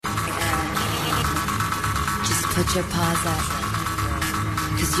Put your paws up,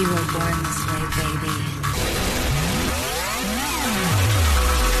 'cause you were born this way, baby.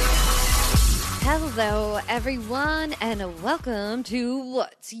 Hello, everyone, and welcome to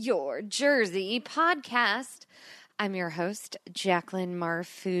What's Your Jersey podcast. I'm your host, Jacqueline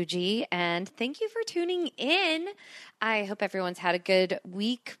Marfuji, and thank you for tuning in. I hope everyone's had a good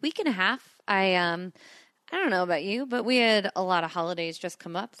week and a half. I don't know about you, but we had a lot of holidays just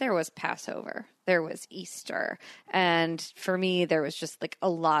come up. There was Passover, there was Easter, and for me, there was just like a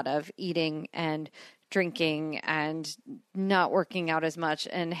lot of eating and drinking and not working out as much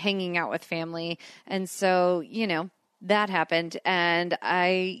and hanging out with family. And so, that happened, and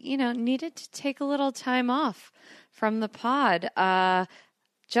I, needed to take a little time off from the pod.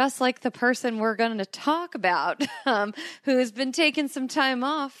 Just like the person we're going to talk about, who has been taking some time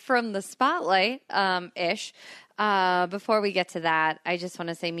off from the spotlight, ish. Before we get to that, I just want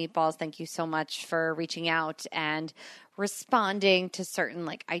to say, Meatballs, thank you so much for reaching out and responding to certain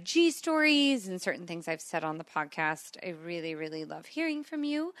IG stories and certain things I've said on the podcast. I really, really love hearing from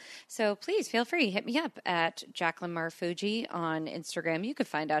you. So please feel free, hit me up at Jacqueline Marfuji on Instagram. You could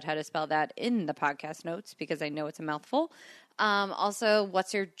find out how to spell that in the podcast notes because I know it's a mouthful. Also,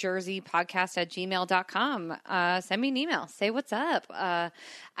 what's your Jersey podcast at gmail.com. Send me an email. Say what's up. I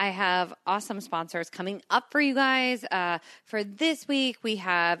have awesome sponsors coming up for you guys. For this week, we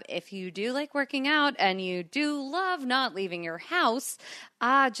have, if you do like working out and you do love not leaving your house,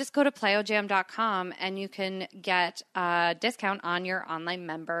 just go to playojam.com and you can get a discount on your online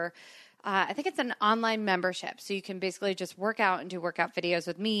member. I think it's an online membership, so you can basically just work out and do workout videos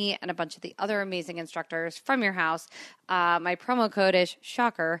with me and a bunch of the other amazing instructors from your house. My promo code is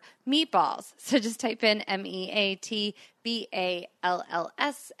shocker, Meatballs. So just type in MEATBALLS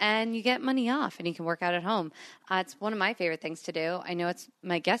and you get money off and you can work out at home. It's one of my favorite things to do. I know it's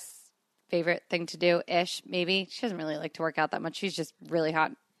my guest's favorite thing to do-ish, maybe. She doesn't really like to work out that much. She's just really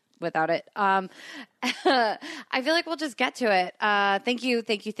hot without it. I feel like we'll just get to it. Thank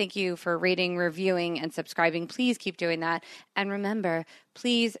you for rating, reviewing, and subscribing. Please keep doing that. And remember,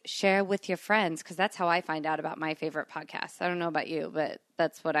 please share with your friends because that's how I find out about my favorite podcasts. I don't know about you, but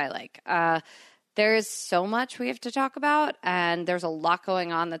that's what I like. There is so much we have to talk about, and there's a lot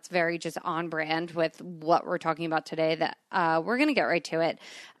going on that's very just on brand with what we're talking about today that we're going to get right to it.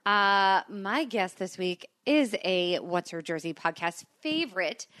 My guest this week is a What's Your Jersey podcast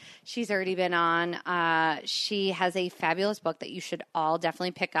favorite. She's already been on. She has a fabulous book that you should all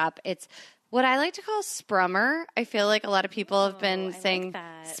definitely pick up. It's what I like to call Sprummer. I feel like a lot of people have been saying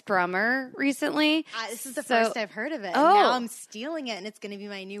Sprummer recently. This is the first I've heard of it. Oh. And now I'm stealing it, and it's going to be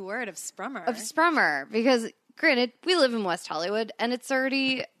my new word of Sprummer. Of Sprummer, because granted, we live in West Hollywood, and it's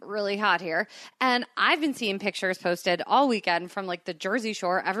already really hot here. And I've been seeing pictures posted all weekend from the Jersey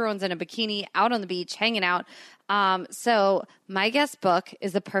Shore. Everyone's in a bikini out on the beach hanging out. So my guest book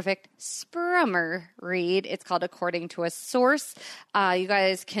is the perfect Sprummer read. It's called According to a Source. You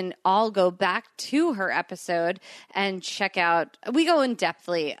guys can all go back to her episode and check out. We go in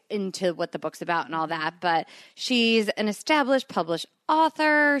depthly into what the book's about and all that, but she's an established published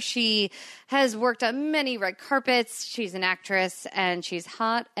author. She has worked on many red carpets. She's an actress and she's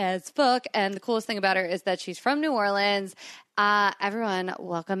hot as fuck. And the coolest thing about her is that she's from New Orleans. Everyone,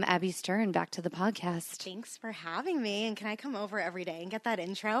 welcome Abby Stern back to the podcast. Thanks for having me. And can I come over every day and get that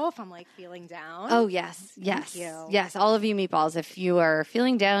intro if I'm feeling down? Oh, yes. Thank you. Yes, all of you meatballs. If you are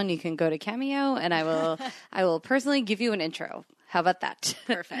feeling down, you can go to Cameo and I will personally give you an intro. How about that?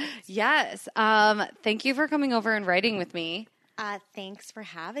 Perfect. Yes. Thank you for coming over and writing with me. Thanks for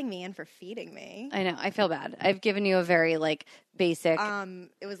having me and for feeding me. I know. I feel bad. I've given you a very basic.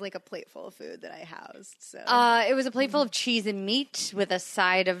 It was a plate full of food that I housed. So it was a plate full of cheese and meat with a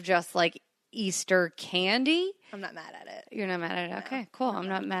side of just Easter candy. I'm not mad at it. You're not mad at it? Okay, cool. I'm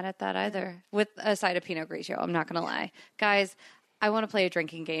not mad at that either. With a side of Pinot Grigio. I'm not going to lie. Guys, I want to play a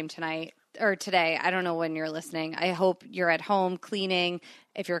drinking game tonight. Or today. I don't know when you're listening. I hope you're at home cleaning.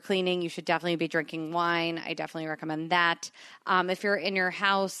 If you're cleaning, you should definitely be drinking wine. I definitely recommend that. If you're in your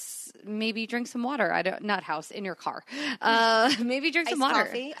house, maybe drink some water. In your car. Maybe drink some water.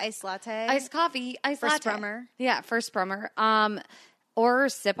 Iced Iced coffee, iced latte. Sprummer. Yeah, for Sprummer. Or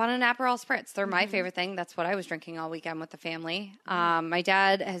sip on an Aperol Spritz. They're my favorite thing. That's what I was drinking all weekend with the family. My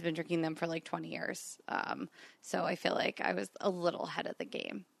dad has been drinking them for 20 years. So I feel like I was a little ahead of the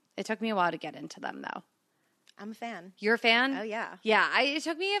game. It took me a while to get into them, though. I'm a fan. You're a fan? Oh, yeah. Yeah, it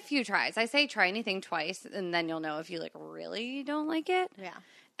took me a few tries. I say try anything twice, and then you'll know if you really don't like it. Yeah.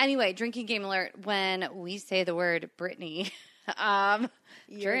 Anyway, drinking game alert. When we say the word Brittany,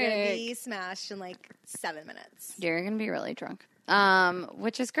 you're going to be smashed in 7 minutes. You're going to be really drunk.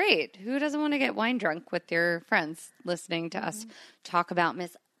 which is great. Who doesn't want to get wine drunk with your friends listening to us talk about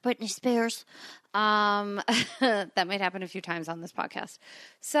Miss Britney Spears? That might happen a few times on this podcast.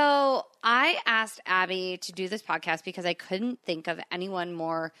 So I asked Abby to do this podcast because I couldn't think of anyone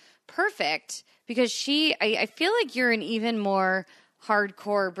more perfect, because I feel like you're an even more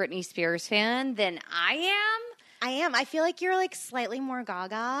hardcore Britney Spears fan than I am. I am. I feel like you're like slightly more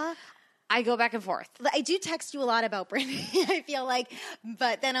gaga. I go back and forth. I do text you a lot about Britney, I feel like,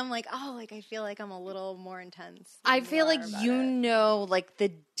 but then I'm like, oh, like I feel like I'm a little more intense. I feel like you it. know like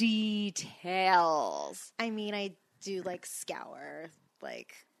the details. I mean, I do like scour,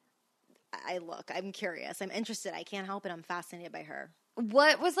 like I look, I'm curious, I'm interested. I can't help it. I'm fascinated by her.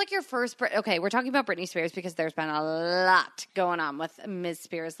 What was like your first okay, we're talking about Britney Spears because there's been a lot going on with Ms.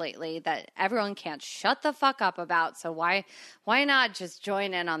 Spears lately that everyone can't shut the fuck up about. So why not just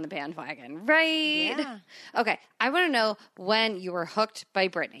join in on the bandwagon, right? Yeah. Okay, I want to know when you were hooked by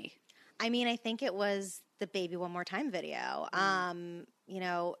Britney. I mean, I think it was the Baby One More Time video.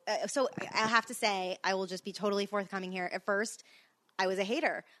 So I have to say, I will just be totally forthcoming here. At first, I was a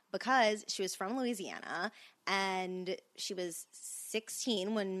hater because she was from Louisiana and she was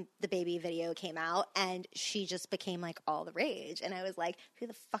 16 when the Baby video came out, and she just became like all the rage. And I was like, who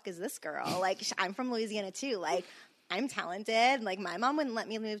the fuck is this girl? Like, I'm from Louisiana too. Like, I'm talented. Like, my mom wouldn't let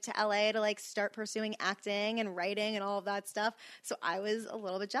me move to LA to like start pursuing acting and writing and all of that stuff. So I was a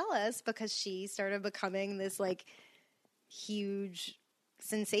little bit jealous because she started becoming this like huge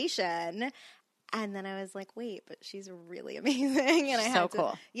sensation. And then I was like, wait, but she's really amazing. And I had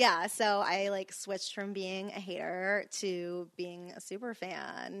cool. Yeah, so I like switched from being a hater to being a super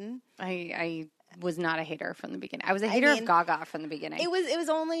fan. I was not a hater from the beginning. I was a hater of Gaga from the beginning. It was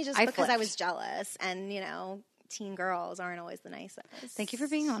only just because I flipped. was jealous, and teen girls aren't always the nicest. Thank you for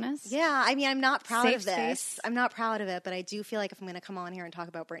being honest. Yeah, I mean, I'm not proud Safe of this. space. I'm not proud of it, but I do feel like if I'm going to come on here and talk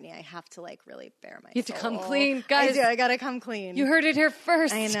about Britney, I have to like really bare my You have to come soul. clean. Guys, I do. I got to come clean. you heard it here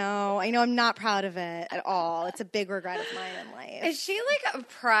first. I know. I'm not proud of it at all. It's a big regret of mine in life. Is she like a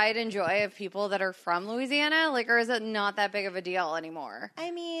pride and joy of people that are from Louisiana? Like, or is it not that big of a deal anymore?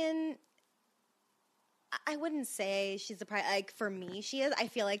 I mean, I wouldn't say she's a pride. Like, for me, she is. I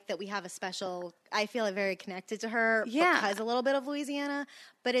feel like that we have a special, I feel like very connected to her because a little bit of Louisiana,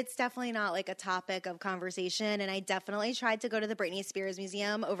 but it's definitely not like a topic of conversation. And I definitely tried to go to the Britney Spears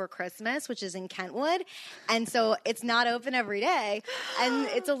Museum over Christmas, which is in Kentwood. And so it's not open every day. And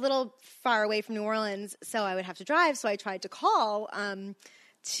it's a little far away from New Orleans, so I would have to drive. So I tried to call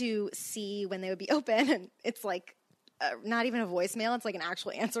to see when they would be open. And it's like, not even a voicemail, it's like an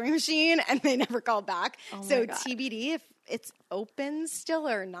actual answering machine, and they never called back. Oh so God. TBD if it's open still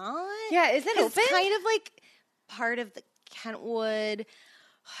or not. Yeah, is it open? It's kind of like part of the Kentwood,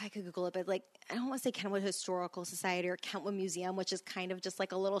 I could Google it, but like, I don't want to say Kentwood Historical Society or Kentwood Museum, which is kind of just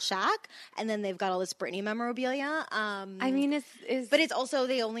like a little shack, and then they've got all this Britney memorabilia. I mean, but it's also,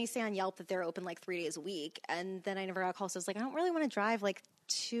 they only say on Yelp that they're open like 3 days a week, and then I never got a call, so I was like, I don't really want to drive like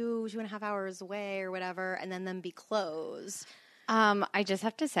 2.5 hours away or whatever, and then them be closed. I just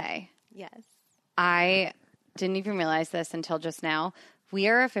have to say, Yes. I didn't even realize this until just now. We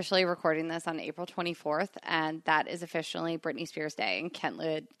are officially recording this on April 24th, and that is officially Britney Spears Day in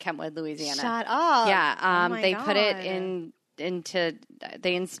Kentwood, Louisiana. Shut up. Yeah, Oh my they put it God.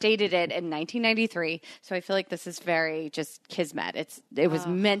 they instated it in 1993. So I feel like this is very just kismet. It was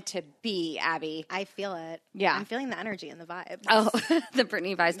meant to be, Abby. I feel it. Yeah. I'm feeling the energy and the vibe. Oh, the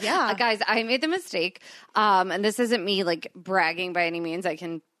Britney vibes. Yeah. Guys, I made the mistake. And this isn't me like bragging by any means. I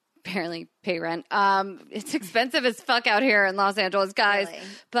can barely pay rent. It's expensive as fuck out here in Los Angeles, guys. Really?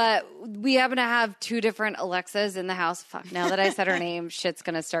 But we happen to have 2 different Alexas in the house. Fuck, now that I said her name, shit's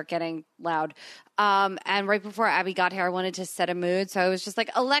going to start getting loud. And right before Abby got here, I wanted to set a mood. So I was just like,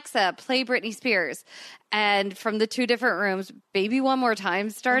 Alexa, play Britney Spears. And from the 2 different rooms, Baby One More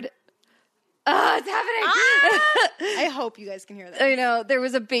Time started. Oh, it's happening. I hope you guys can hear that. I know. There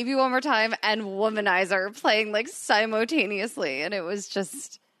was a Baby One More Time and Womanizer playing like simultaneously. And it was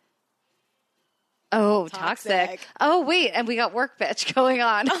just... Oh, toxic. Oh, wait. And we got Work Bitch going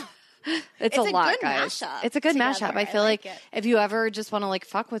on. It's a lot, good guys. mashup It's a good together. mashup. I I feel like like it. if you ever just want to like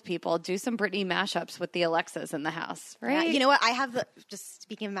fuck with people, do some Britney mashups with the Alexas in the house, right? You know what? I have just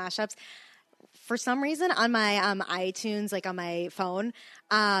speaking of mashups, for some reason on my iTunes, like on my phone,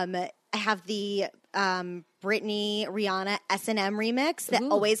 I have the Britney Rihanna S&M remix that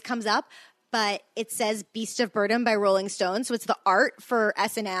always comes up. But it says Beast of Burden by Rolling Stone. So it's the art for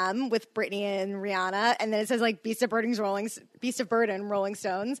S&M with Britney and Rihanna. And then it says like Beast of Burden, Rolling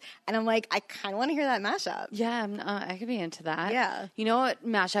Stones. And I'm like, I kind of want to hear that mashup. Yeah, I could be into that. Yeah. You know what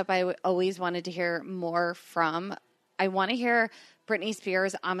mashup I always wanted to hear more from? I want to hear Britney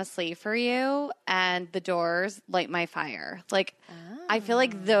Spears, I'm a Slave for You, and The Doors, Light My Fire. Like, I feel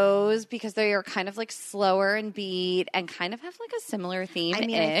like those, because they are kind of like slower and beat and kind of have like a similar theme. I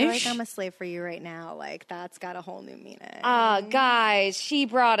mean, I feel like I'm a slave for you right now. Like, that's got a whole new meaning. Guys, she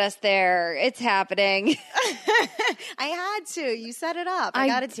brought us there. It's happening. I had to. You set it up. I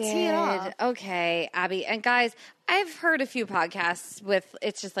got to tee it off. Okay, Abby. And guys, I've heard a few podcasts with,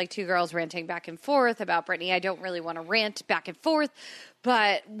 it's just like two girls ranting back and forth about Britney. I don't really want to rant back and forth,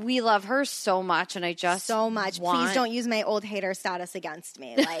 but we love her so much, and I just so much. Please don't use my old hater status against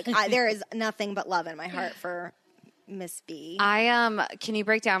me. Like, there is nothing but love in my heart for Miss B. Can you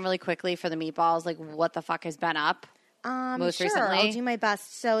break down really quickly for the meatballs, like what the fuck has been up? Most sure, recently? I'll do my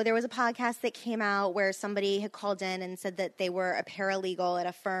best. So there was a podcast that came out where somebody had called in and said that they were a paralegal at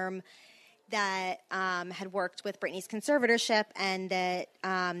a firm that had worked with Britney's conservatorship, and that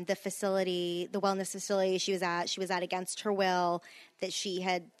the facility, the wellness facility she was at against her will, that she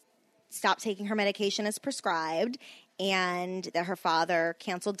had stopped taking her medication as prescribed, and that her father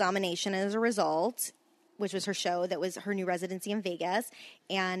canceled Domination as a result, which was her show that was her new residency in Vegas,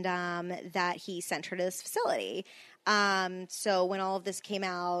 and that he sent her to this facility. So when all of this came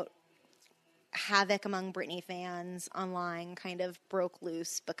out, havoc among Britney fans online kind of broke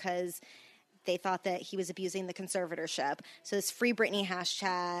loose because they thought that he was abusing the conservatorship. So this Free Britney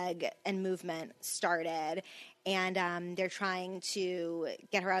hashtag and movement started, and they're trying to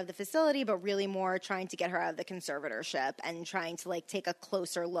get her out of the facility, but really more trying to get her out of the conservatorship and trying to like take a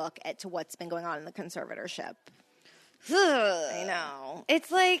closer look to what's been going on in the conservatorship. I know.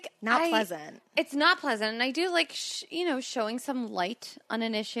 It's like not pleasant. It's not pleasant. And I do like, showing some light on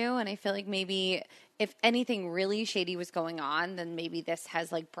an issue. And I feel like maybe if anything really shady was going on, then maybe this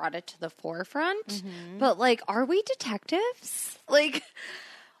has like brought it to the forefront. Mm-hmm. But like, are we detectives? Like,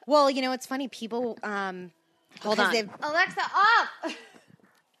 well, it's funny. People, hold on. Alexa, off!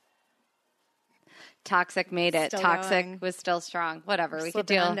 Toxic made it. Still Toxic going. Was still strong. Whatever. We could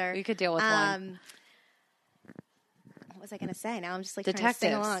deal with one. What was I going to say? Now I'm just like detectives.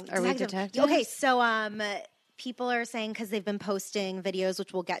 Trying to sing along. Are we detectives? Okay, so people are saying, because they've been posting videos,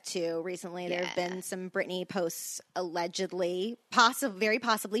 which we'll get to recently, there have been some Britney posts allegedly, very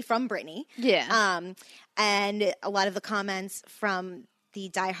possibly from Britney. Yeah. And a lot of the comments from the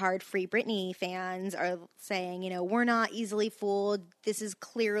diehard Free Britney fans are saying, we're not easily fooled. This is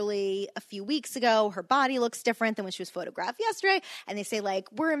clearly a few weeks ago. Her body looks different than when she was photographed yesterday. And they say, like,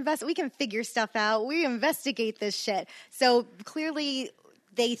 we can figure stuff out. We investigate this shit. So clearly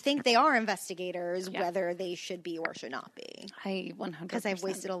they think they are investigators, whether they should be or should not be. I 100%. Because I've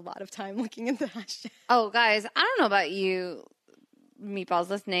wasted a lot of time looking at the hashtag. Oh, guys, I don't know about you, meatballs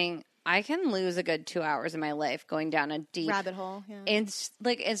listening. I can lose a good 2 hours of my life going down a deep rabbit hole,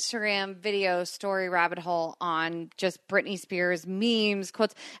 Instagram video story rabbit hole on just Britney Spears memes,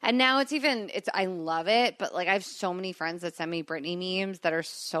 quotes. And now I love it, but like I have so many friends that send me Britney memes that are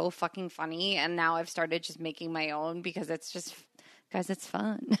so fucking funny. And now I've started just making my own because it's just, guys, it's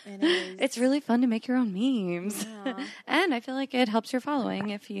fun. It is. It's really fun to make your own memes. Yeah. And I feel like it helps your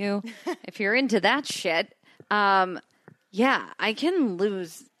following if you're into that shit. Yeah, I can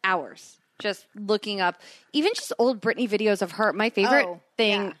lose hours just looking up even just old Britney videos of her. My favorite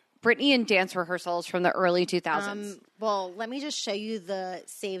thing, Britney and dance rehearsals from the early 2000s. Well, let me just show you the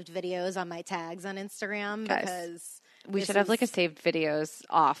saved videos on my tags on Instagram, guys, because we should have like a saved videos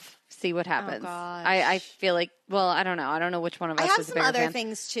off. See what happens. Oh, gosh. I feel like, well, I don't know. I don't know which one of us I have is a some bigger other fan.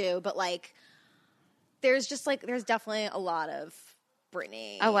 things too, but like there's definitely a lot of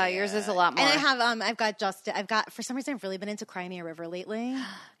Britney. Oh wow, yours is a lot more. And I've got for some reason I've really been into Cry Me a River lately.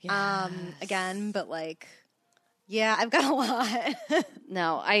 Yes. Again, but like, yeah, I've got a lot.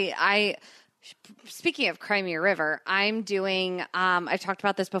 No, speaking of Cry Me a River, I'm doing, I've talked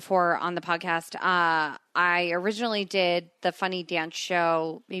about this before on the podcast. I originally did the Funny Dance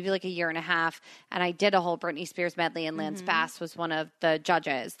Show maybe like a year and a half, and I did a whole Britney Spears medley, and Lance Bass was one of the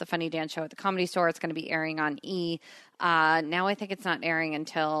judges, the Funny Dance Show at the Comedy Store. It's going to be airing on E! Now I think it's not airing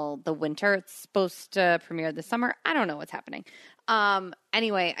until the winter. It's supposed to premiere this summer. I don't know what's happening.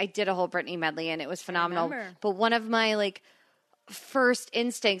 Anyway, I did a whole Britney medley, and it was phenomenal. But one of my like first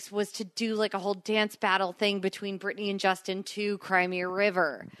instincts was to do like a whole dance battle thing between Britney and Justin to Cry Me a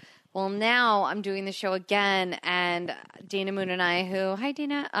River. Well, now I'm doing the show again, and Dana Moon and I, hi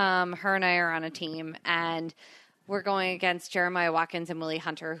Dana, her and I are on a team, and we're going against Jeremiah Watkins and Willie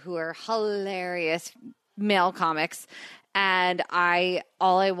Hunter, who are hilarious male comics. And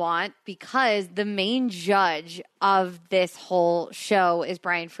all I want, because the main judge of this whole show is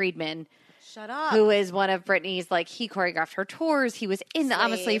Brian Friedman. Shut up. who is one of Britney's, like, he choreographed her tours. He was in the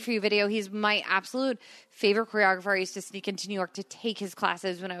I'm a Slave Slave. for You video. He's my absolute favorite choreographer. I used to sneak into New York to take his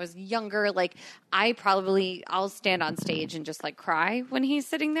classes when I was younger. Like, I'll stand on stage and just, like, cry when he's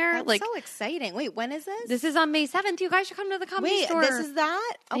sitting there. That's like, so exciting. Wait, when is this? this is on May 7th. You guys should come to the Comedy Wait, Store. this is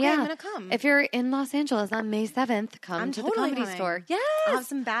that? Okay, I'm going to come. If you're in Los Angeles on May 7th, come I'm to totally the Comedy coming. Store. Yes. I'll have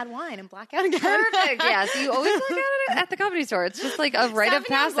some bad wine and black out again. Perfect. Yeah. So you always look at it at the Comedy Store. It's just like a rite of Sauvignon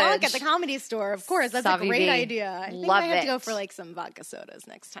passage. Blanc at the Comedy Store, of course. That's a Savvy great V. idea. I think Love I have to go it. for like some vodka sodas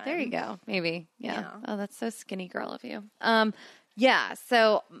next time. There you go. Maybe. Yeah. Yeah. Oh, that's so skinny girl of you. Yeah.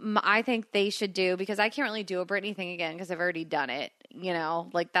 So I think they should do, because I can't really do a Britney thing again because I've already done it. You know,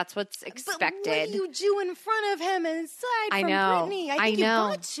 like that's what's expected. But what do you do in front of him and aside I from know. Britney? I I think know.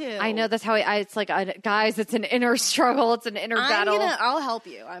 you got to. I know. That's how it's like, guys, it's an inner struggle. It's an inner battle. I'll help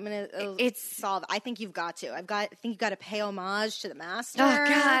you. I'm gonna It's- solve. I think you've got to. I think you've got to pay homage to the master. Oh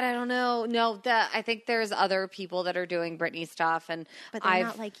God, I don't know. No, I think there's other people that are doing Britney stuff, and But they're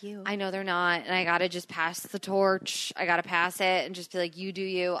not like you. I know they're not, and I gotta just pass the torch. I gotta pass it and just be like, you do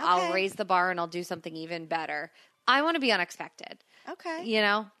you. I'll Okay. raise the bar and I'll do something even better. I want to be unexpected. Okay. You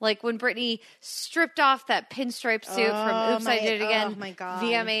know, like when Britney stripped off that pinstripe suit from Oops, I Did It Again. Oh my God.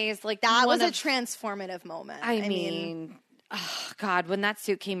 VMAs, like That was one a of- transformative moment. I mean, oh God, when that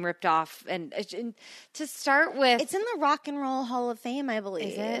suit came ripped off, and to start with, it's in the Rock and Roll Hall of Fame, I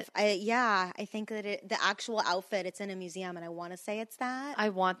believe. Is it? I think that the actual outfit, it's in a museum, and I want to say it's that. I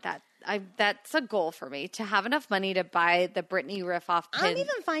want that. That's a goal for me, to have enough money to buy the Britney riff off pin. I'm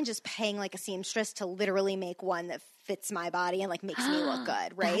even fine just paying like a seamstress to literally make one that fits my body and like makes me look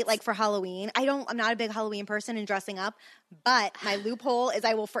good, right? Like for Halloween. I'm not a big Halloween person and dressing up, but my loophole is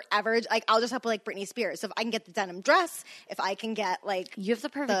I will forever, like I'll just have like Britney Spears. So if I can get the denim dress, if I can get like You have the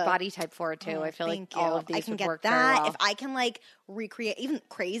perfect body type for it too. I feel like thank all you. of these I can would get work that. very well. If I can like recreate even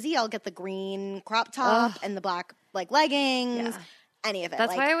crazy, I'll get the green crop top and the black like leggings. Yeah. Any of it. That's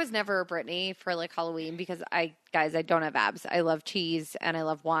like, why I was never a Britney for like Halloween, because I don't have abs. I love cheese and I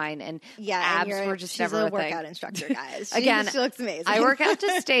love wine, and and abs were just she's never a thing. workout instructor, guys. Again, she looks amazing. I work out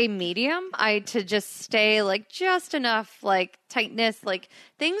to stay medium. To just stay like just enough like tightness. Like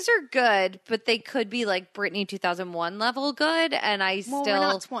things are good, but they could be like Britney 2001 level good, and I Well, still we're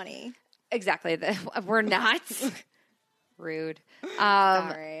not 20. exactly we're not. Rude.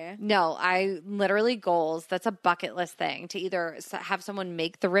 Sorry. No, I literally goals. That's a bucket list thing, to either have someone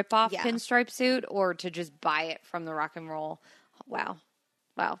make the rip off Yeah. pinstripe suit or to just buy it from the Rock and Roll. Wow.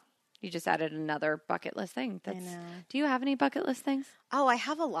 You just added another bucket list thing. know. Do you have any bucket list things? Oh, I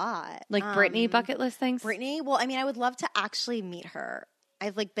have a lot. Like Britney bucket list things? Brittany? Well, I mean, I would love to actually meet her.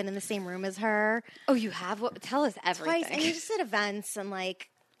 I've like been in the same room as her Oh, you have? Tell us everything. twice. And we just did events and like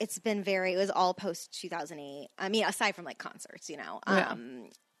it was all post 2008. I mean, aside from like concerts, you know. Yeah.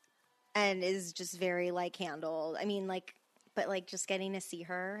 And is just very like handled. I mean, like, but like just getting to see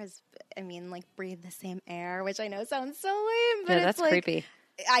her like breathe the same air, which I know sounds so lame, but Yeah, it's that's like, creepy.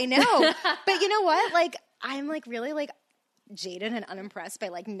 I know. But you know what? Like, I'm like really like jaded and unimpressed by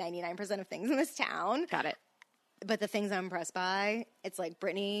like 99% of things in this town. Got it. But the things I'm impressed by, it's like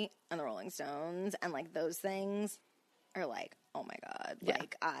Britney and the Rolling Stones, and like those things are like, oh my God. Yeah.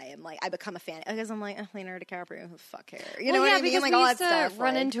 Like I become a fan because I'm like, Leonardo DiCaprio, who fuck hair. You know Well, what yeah, I mean? because Like we all used that to stuff.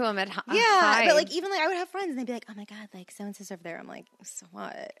 run like, into him at yeah, Hyde. but like even like I would have friends and they'd be like, oh my God, like so and so's over there. I'm like, so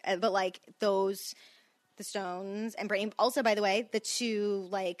what? But like the Stones and Britney. Also, by the way, the two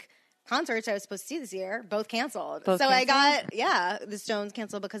like concerts I was supposed to see this year both canceled. Both so I canceled? got the Stones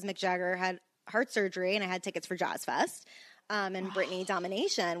canceled because Mick Jagger had heart surgery and I had tickets for Jazz Fest. And Britney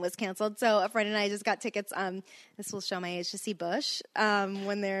Domination was canceled. So a friend and I just got tickets. This will show my age, to see Bush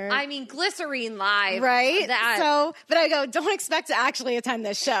when they're I mean, Glycerine Live. right. That, So, but I go, don't expect to actually attend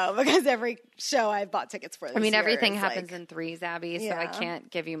this show because every show I've bought tickets for. This I mean, year everything is, happens like, in threes, Abby, so I Yeah. can't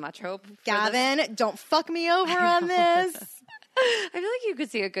give you much hope. for this. Gavin, don't fuck me over on this. I feel like you could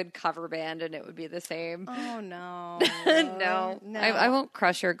see a good cover band and it would be the same. Oh no, No. I won't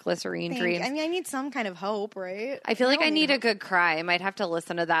crush your Glycerine dreams. I mean, I need some kind of hope, right? I feel like I don't need a good cry. I might have to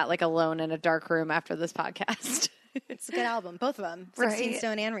listen to that like alone in a dark room after this podcast. It's a good album, both of them. Right. 16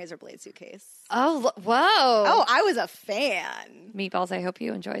 Stone and Razorblade Suitcase. Whoa. Oh, I was a fan. Meatballs, I hope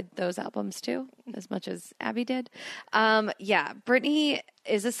you enjoyed those albums too, as much as Abby did. Yeah, Britney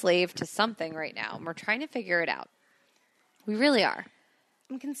is a slave to something right now, and we're trying to figure it out. We really are.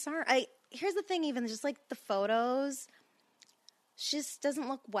 I'm concerned. Here's the thing, even just like the photos, she just doesn't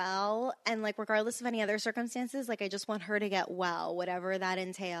look well. And like, regardless of any other circumstances, like I just want her to get well, whatever that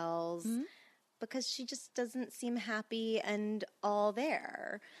entails. because she just doesn't seem happy and all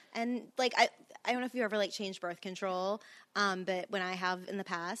there. And like, I don't know if you ever like changed birth control, but when I have in the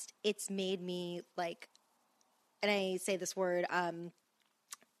past, it's made me like, and I say this word,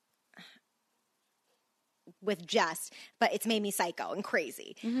 with jest, but it's made me psycho and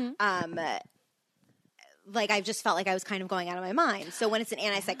crazy. Like I've just felt like I was kind of going out of my mind. So when it's an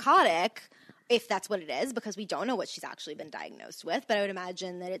antipsychotic, if that's what it is, because we don't know what she's actually been diagnosed with, but I would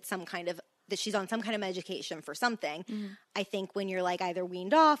imagine that it's some kind of, that she's on some kind of medication for something. I think when you're like either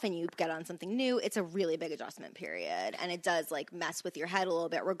weaned off and you get on something new, it's a really big adjustment period. And it does like mess with your head a little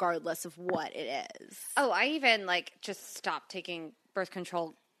bit regardless of what it is. Oh, I even like just stopped taking birth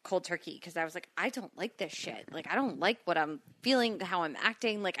control cold turkey because I was like, I don't like this shit. Like, I don't like what I'm feeling, how I'm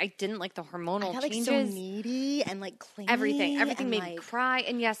acting. Like, I didn't like the hormonal I got, changes. like, so needy and like clingy. Everything and, made like, me cry.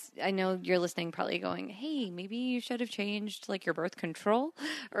 And yes, I know you're listening probably going, hey, maybe you should have changed like your birth control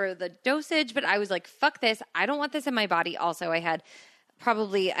or the dosage. But I was like, fuck this. I don't want this in my body. Also, I had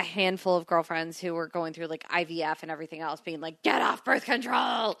probably a handful of girlfriends who were going through like IVF and everything else being like, get off birth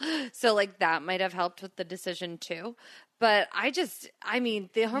control. So like that might have helped with the decision too. But I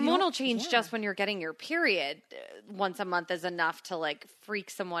mean, the hormonal change just when you're getting your period once a month is enough to like freak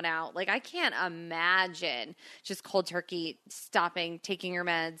someone out. Like I can't imagine just cold turkey stopping, taking your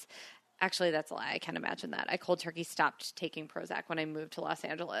meds. Actually, that's a lie. I can't imagine that. I cold turkey stopped taking Prozac when I moved to Los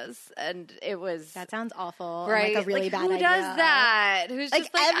Angeles, and it was that sounds awful. Right? And, like a really like, bad who idea. does that? Who's Like,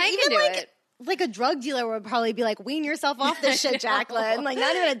 just like I can do it? Like a drug dealer would probably be like, wean yourself off this shit, Jacqueline. Like,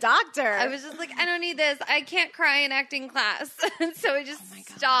 not even a doctor. I was just like, I don't need this. I can't cry in acting class. And so I just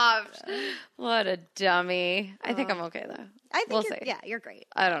stopped. What a dummy. I think I'm okay, though. I think we'll see. Yeah, you're great.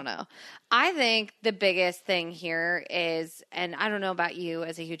 I don't know. I think the biggest thing here is, and I don't know about you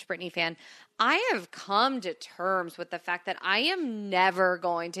as a huge Britney fan, I have come to terms with the fact that I am never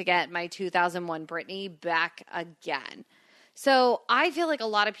going to get my 2001 Britney back again. So I feel like a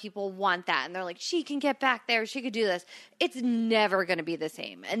lot of people want that, and they're like, she can get back there, she could do this. It's never going to be the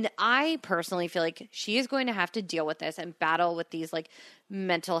same. And I personally feel like she is going to have to deal with this and battle with these like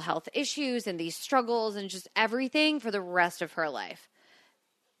mental health issues and these struggles and just everything for the rest of her life.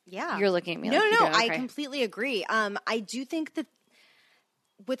 Yeah. You're looking at me No, like you do. I Okay. completely agree. I do think that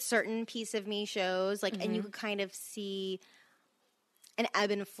with certain Piece of Me shows, like, and you could kind of see an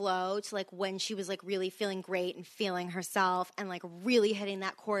ebb and flow to like when she was like really feeling great and feeling herself and like really hitting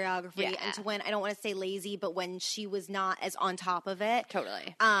that choreography, Yeah. and to when, I don't want to say lazy, but when she was not as on top of it.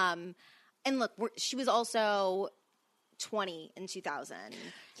 Totally. And look, she was also 20 in 2000.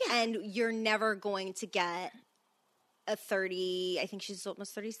 Yeah. And you're never going to get a 30, I think she's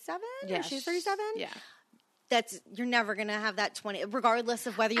almost 37? Yeah. She's 37? Yeah. You're never going to have that 20, regardless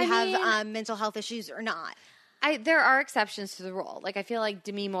of whether you I have mean- mental health issues or not. There are exceptions to the rule. Like, I feel like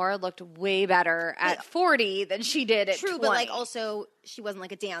Demi Moore looked way better at 40 than she did at 20. True, but like also she wasn't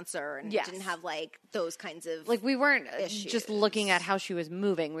like a dancer and Yes. didn't have like those kinds of Like, we weren't issues. just looking at how she was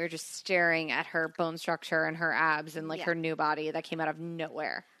moving. We were just staring at her bone structure and her abs and, like, Yeah. her new body that came out of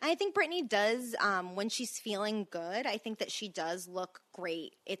nowhere. I think Britney does, when she's feeling good, I think that she does look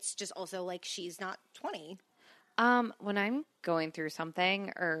great. It's just also like she's not 20. When I'm going through something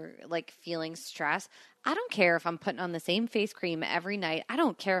or, like, feeling stress, I don't care if I'm putting on the same face cream every night. I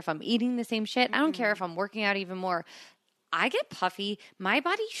don't care if I'm eating the same shit. I don't care if I'm working out even more. I get puffy. My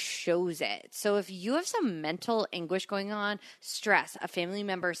body shows it. So if you have some mental anguish going on, stress, a family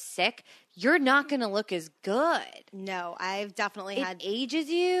member sick, you're not going to look as good. No, I've definitely It had. ages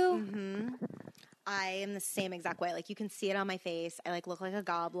you. I am the same exact way. Like, you can see it on my face. I like look like a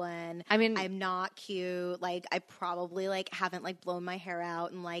goblin. I mean- I'm not cute. Like, I probably like haven't like blown my hair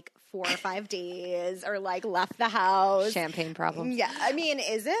out in like 4 or 5 days, or like left the house. Champagne problems. Yeah, I mean,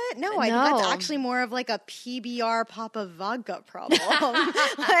 is it? No, I think that's No. actually more of like a PBR Papa Vodka problem.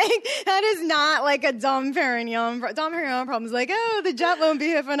 Like, that is not like a Dom Perignon. Dom Perignon problem is like, oh, the jet won't be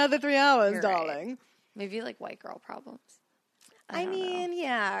here for another 3 hours, You're right. darling. Maybe like white girl problems. I don't know. mean,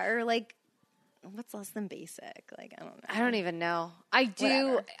 yeah, or like, what's less than basic? Like, I don't know. I don't even know. I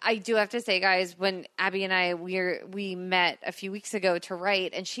Whatever. do have to say, guys, when Abby and I we met a few weeks ago to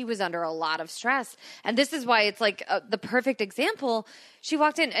write, and she was under a lot of stress, and this is why it's like the perfect example. She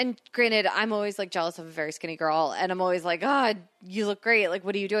walked in, and granted, I'm always like jealous of a very skinny girl, and I'm always like, God, you look great. Like,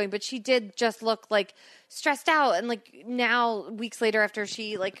 what are you doing? But she did just look like stressed out, and like now, weeks later, after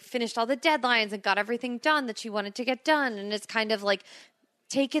she like finished all the deadlines and got everything done that she wanted to get done, and it's kind of like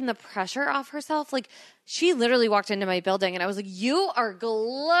taken the pressure off herself. Like, she literally walked into my building and I was like, you are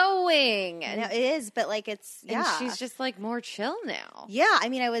glowing. No, it is, but like, it's, And yeah. she's just like more chill now. Yeah, I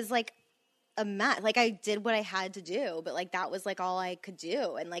mean, I was like, a mess. Like, I did what I had to do, but like that was like all I could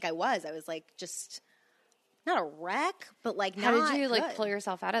do, and like I was like just not a wreck, but like How not did you like good. pull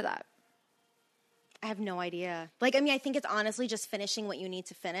yourself out of that? I have no idea. Like, I mean, I think it's honestly just finishing what you need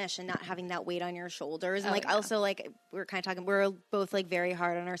to finish and not having that weight on your shoulders. And, also, like, we're kind of talking, we're both, like, very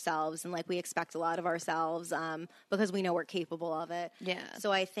hard on ourselves. And, like, we expect a lot of ourselves because we know we're capable of it. Yeah.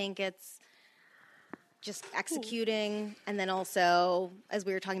 So I think it's just executing. And then also, as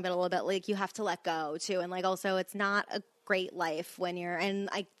we were talking about a little bit, like, you have to let go, too. And, like, also, it's not a great life when you're, and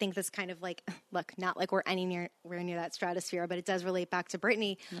I think this kind of, like, look, not like we're anywhere near that stratosphere, but it does relate back to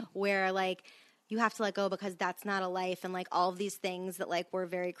Britney, where, like, you have to let go because that's not a life. And like all of these things that like we're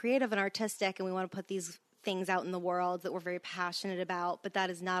very creative and artistic and we want to put these things out in the world that we're very passionate about, but that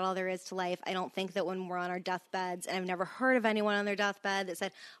is not all there is to life. I don't think that when we're on our deathbeds, and I've never heard of anyone on their deathbed that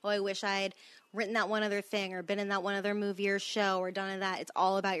said, oh, I wish I had written that one other thing or been in that one other movie or show or done that. It's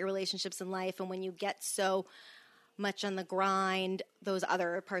all about your relationships in life. And when you get so much on the grind, those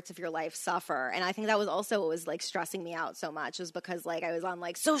other parts of your life suffer. And I think that was also what was like stressing me out so much, was because like I was on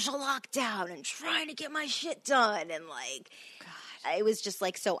like social lockdown and trying to get my shit done, and like I was just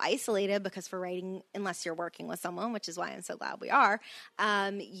like so isolated because for writing, unless you're working with someone, which is why I'm so glad we are,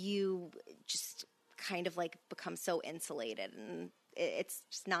 you just kind of like become so insulated, and it's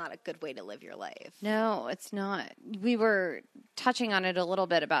just not a good way to live your life. No, it's not. We were touching on it a little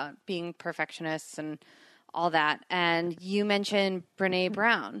bit about being perfectionists and all that. And you mentioned Brene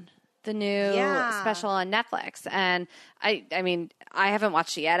Brown, the new special on Netflix. And I mean, I haven't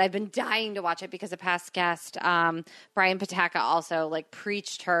watched it yet. I've been dying to watch it because a past guest, Brian Pataka, also like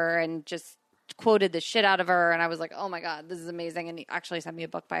preached her and just quoted the shit out of her. And I was like, oh my God, this is amazing. And he actually sent me a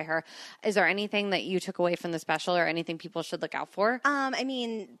book by her. Is there anything that you took away from the special or anything people should look out for? I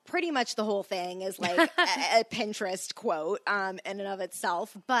mean, pretty much the whole thing is like a Pinterest quote in and of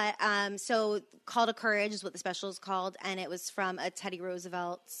itself. But so Call to Courage is what the special is called. And it was from a Teddy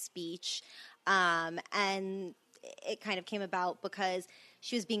Roosevelt speech. And it kind of came about because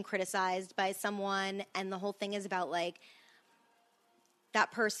she was being criticized by someone. And the whole thing is about like, that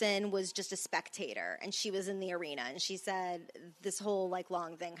person was just a spectator and she was in the arena. And she said this whole like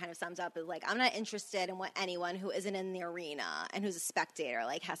long thing kind of sums up as like, I'm not interested in what anyone who isn't in the arena and who's a spectator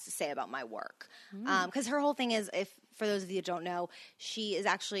like has to say about my work. Because her whole thing is, if for those of you who don't know, she is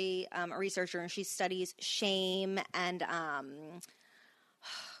actually a researcher and she studies shame and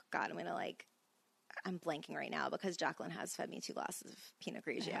God, I'm blanking right now because Jacqueline has fed me 2 glasses of Pinot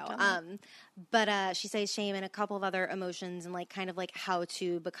Grigio. But she says shame and a couple of other emotions and like kind of like how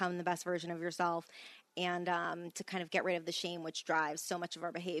to become the best version of yourself and to kind of get rid of the shame, which drives so much of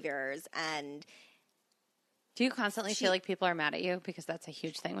our behaviors. And do you constantly feel like people are mad at you? Because that's a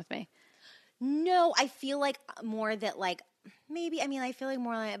huge thing with me. No, I feel like more that like maybe, I mean, I feel like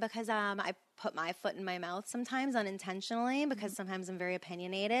more like because I put my foot in my mouth sometimes unintentionally because sometimes I'm very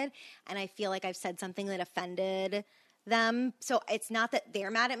opinionated and I feel like I've said something that offended them. So it's not that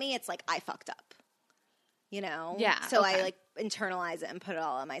they're mad at me. It's like I fucked up, you know? Yeah. So I like internalize it and put it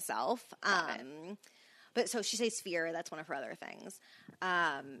all on myself. But so she says fear. That's one of her other things.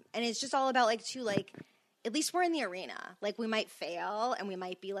 And it's just all about like to like, at least we're in the arena. Like we might fail and we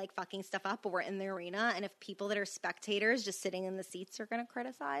might be like fucking stuff up, but we're in the arena. And if people that are spectators just sitting in the seats are going to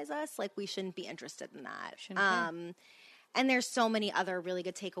criticize us, like we shouldn't be interested in that. And there's so many other really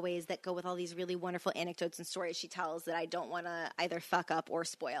good takeaways that go with all these really wonderful anecdotes and stories she tells that I don't want to either fuck up or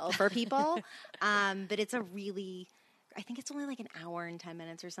spoil for people. But it's a really, I think it's only like an hour and 10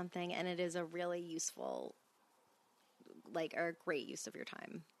 minutes or something. And it is a really useful, like a great use of your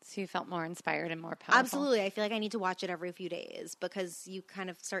time. So you felt more inspired and more powerful. Absolutely. I feel like I need to watch it every few days because you kind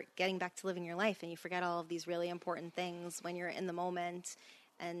of start getting back to living your life and you forget all of these really important things when you're in the moment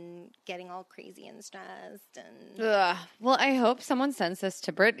and getting all crazy and stressed. And well, I hope someone sends this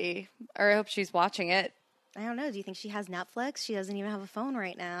to Brittany, or I hope she's watching it. I don't know. Do you think she has Netflix? She doesn't even have a phone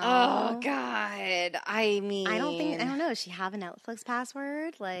right now. Oh, God. I mean, I don't know. Does she have a Netflix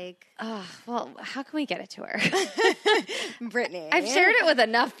password? Like, well, how can we get it to her? Brittany. I've shared it with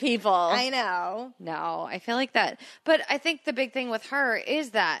enough people. I know. No, I feel like that. But I think the big thing with her is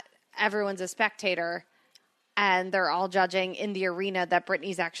that everyone's a spectator and they're all judging in the arena that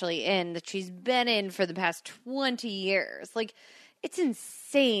Brittany's actually in, that she's been in for the past 20 years. Like, it's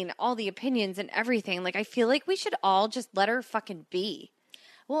insane, all the opinions and everything. Like, I feel like we should all just let her fucking be.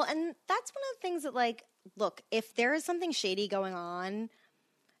 Well, and that's one of the things that, like, look, if there is something shady going on,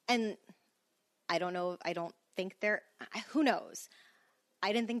 and I don't know, I don't think who knows?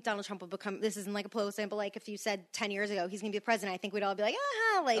 I didn't think Donald Trump would become, this isn't like a political example, like if you said 10 years ago he's going to be the president, I think we'd all be like,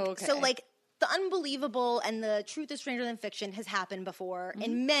 like, okay. So, like, the unbelievable and the truth is stranger than fiction has happened before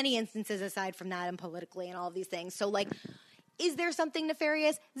in many instances aside from that and politically and all of these things. So, like, is there something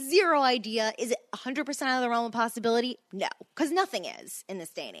nefarious? Zero idea. Is it 100% out of the realm of possibility? No, because nothing is in this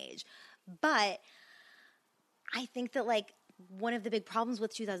day and age. But I think that, like, one of the big problems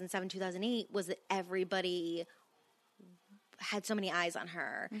with 2007, 2008 was that everybody had so many eyes on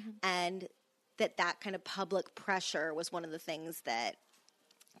her, and that kind of public pressure was one of the things that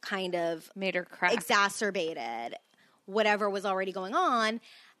kind of made her crack. Exacerbated whatever was already going on.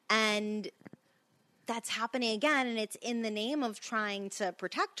 And that's happening again, and it's in the name of trying to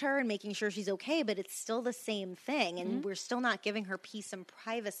protect her and making sure she's okay, but it's still the same thing, and we're still not giving her peace and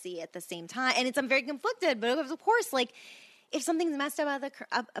privacy at the same time. And I'm very conflicted, but of course, like, if something's messed up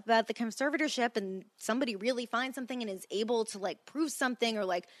about the conservatorship and somebody really finds something and is able to, like, prove something, or,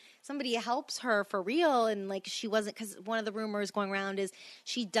 like, somebody helps her for real, and, like, she wasn't, because one of the rumors going around is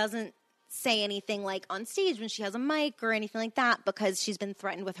she doesn't say anything, like, on stage when she has a mic or anything like that, because she's been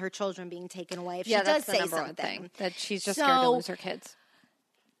threatened with her children being taken away if she does say something. Thing, that she's just scared to lose her kids.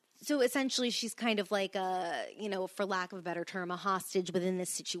 So essentially she's kind of like a, you know, for lack of a better term, a hostage within this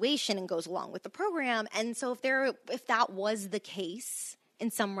situation and goes along with the program. And so if that was the case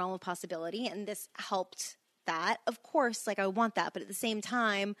in some realm of possibility and this helped that, of course, like, I want that. But at the same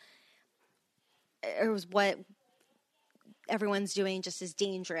time, it was what everyone's doing just as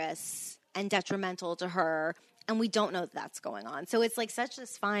dangerous and detrimental to her, and we don't know that that's going on. So it's, like, such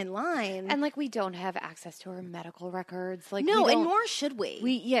this fine line. And, like, we don't have access to her medical records. Like, no, and nor should we.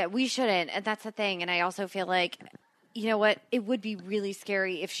 We shouldn't, and that's the thing. And I also feel like, you know what, it would be really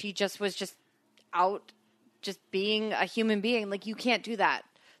scary if she just was just out just being a human being. Like, you can't do that.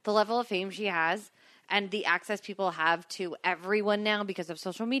 The level of fame she has and the access people have to everyone now because of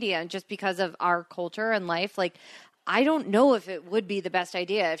social media and just because of our culture and life, like, I don't know if it would be the best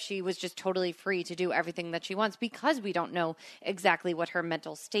idea if she was just totally free to do everything that she wants, because we don't know exactly what her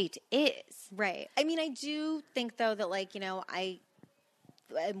mental state is. Right. I mean, I do think, though, that, like, you know,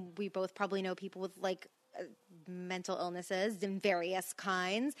 we both probably know people with, like, mental illnesses in various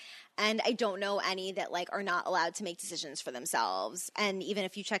kinds, and I don't know any that, like, are not allowed to make decisions for themselves. And even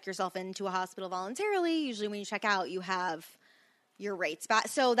if you check yourself into a hospital voluntarily, usually when you check out, you have your rates back.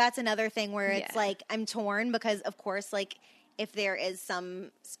 So that's another thing where it's like, I'm torn, because of course, like, if there is some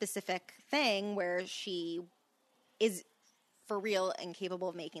specific thing where she is for real and capable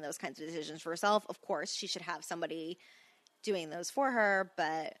of making those kinds of decisions for herself, of course she should have somebody doing those for her.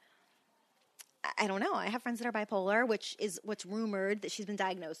 But I don't know. I have friends that are bipolar, which is what's rumored that she's been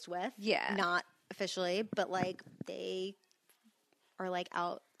diagnosed with. Yeah. Not officially, but, like, they are, like,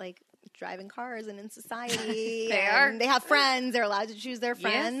 out, like, driving cars and in society. They have friends. They're allowed to choose their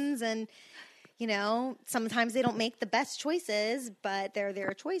friends. Yes. And, you know, sometimes they don't make the best choices, but they're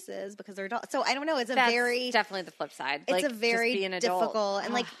their choices because they're adults. So I don't know. That's definitely the flip side. It's like, a very just be an difficult. Adult.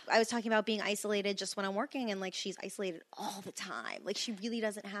 And, like, I was talking about being isolated just when I'm working, and, like, she's isolated all the time. Like, she really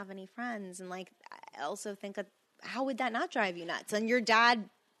doesn't have any friends. And, like, I also think, how would that not drive you nuts? And your dad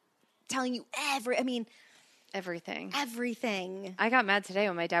telling you everything. I got mad today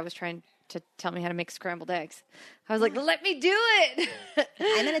when my dad was trying to tell me how to make scrambled eggs. I was like, let me do it.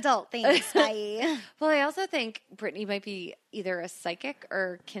 I'm an adult. Thanks. Bye. Well, I also think Brittany might be either a psychic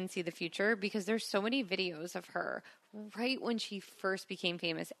or can see the future, because there's so many videos of her right when she first became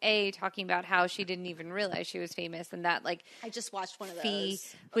famous, talking about how she didn't even realize she was famous, and that, like, I just watched one of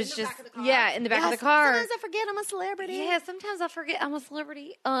those. Was in the just back of the car? in the back of the car. Sometimes I forget I'm a celebrity. Yeah, sometimes I forget I'm a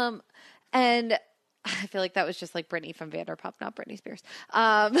celebrity. And I feel like that was just like Britney from Vanderpump, not Britney Spears.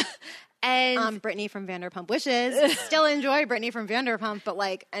 And Britney from Vanderpump Wishes. Still enjoy Britney from Vanderpump, but,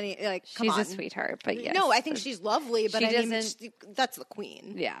 like, she's a sweetheart. But yes, no, I think she's lovely. But that's the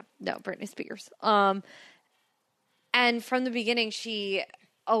queen. Yeah, no, Britney Spears. And from the beginning, she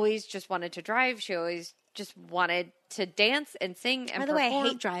always just wanted to drive. She always just wanted to dance and sing and By the perform. way, I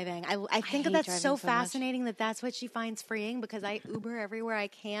hate driving. I think that's so fascinating that's what she finds freeing, because I Uber everywhere I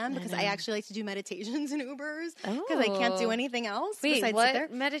can, because I actually like to do meditations in Ubers because I can't do anything else. Wait, besides what sit there.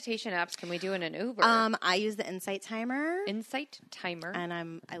 meditation apps can we do in an Uber? I use the Insight Timer. And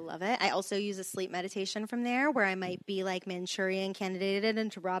I love it. I also use a sleep meditation from there where I might be, like, Manchurian candidated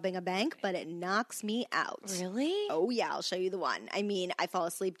into robbing a bank, but it knocks me out. Really? Oh, yeah. I'll show you the one. I mean, I fall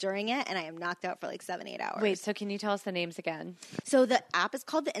asleep during it and I am knocked out for like 7-8 hours. Wait, so can you tell us the names again? So the app is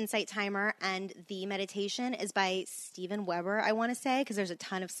called the Insight Timer, and the meditation is by Steven Weber, I want to say, because there's a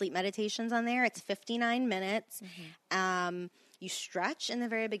ton of sleep meditations on there. It's 59 minutes. You stretch in the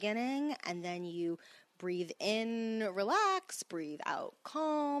very beginning, and then you breathe in, relax, breathe out,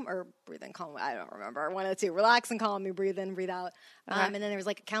 calm, or breathe in, calm. I don't remember. One of the two. Relax and calm. You breathe in, breathe out. Okay. And then there was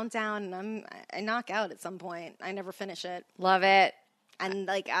like a countdown, and I knock out at some point. I never finish it. Love it. And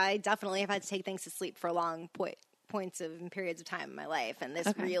like I definitely have had to take things to sleep for long points of and periods of time in my life, and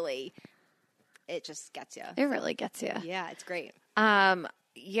this really, it just gets you. It really gets you. Yeah, it's great.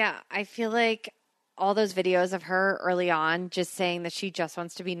 Yeah, I feel like all those videos of her early on just saying that she just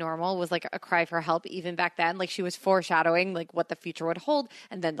wants to be normal was like a cry for help even back then. Like she was foreshadowing like what the future would hold.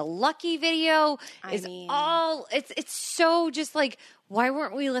 And then the Lucky video is it's so just like, why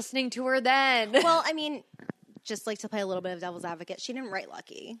weren't we listening to her then? Well, I mean, just like to play a little bit of devil's advocate, she didn't write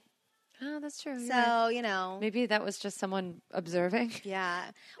Lucky. Oh, that's true. So, you know. Maybe that was just someone observing. Yeah.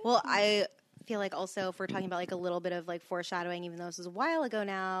 Well, I feel like also if we're talking about like a little bit of like foreshadowing, even though this was a while ago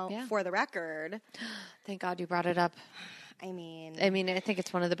now, for the record. Thank God you brought it up. I mean, I think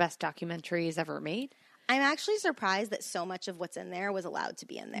it's one of the best documentaries ever made. I'm actually surprised that so much of what's in there was allowed to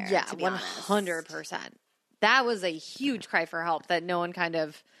be in there. Yeah, to be 100%. That was a huge cry for help that no one kind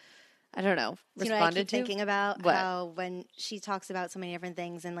of, I don't know, responded you know what I keep thinking about? What? How when she talks about so many different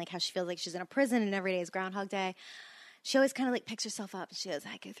things and like how she feels like she's in a prison and every day is Groundhog Day, she always kind of like picks herself up and she goes,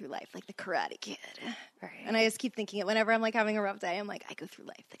 I go through life like the Karate Kid. Right. And I just keep thinking it whenever I'm like having a rough day. I'm like, I go through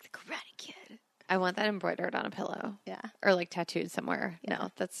life like the Karate Kid. I want that embroidered on a pillow. Yeah. Or like tattooed somewhere. Yeah.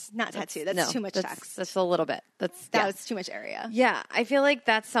 No, that's not tattooed. That's too much text. That's a little bit. That was too much area. Yeah. I feel like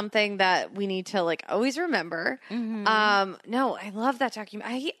that's something that we need to like always remember. Mm-hmm. No, I love that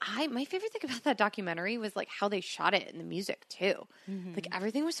documentary. My favorite thing about that documentary was like how they shot it and the music too. Mm-hmm. Like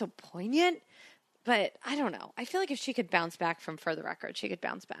everything was so poignant. But I don't know. I feel like if she could bounce back from For the Record, she could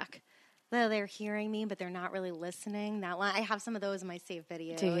bounce back. Though they're hearing me, but they're not really listening. That line, I have some of those in my saved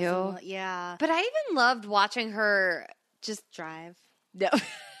videos. Do you? Yeah. But I even loved watching her just drive. No.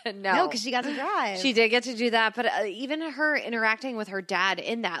 No, because she got to drive. She did get to do that. But even her interacting with her dad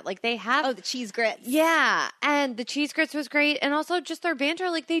in that, like they have. Oh, the cheese grits. Yeah. And the cheese grits was great. And also just their banter.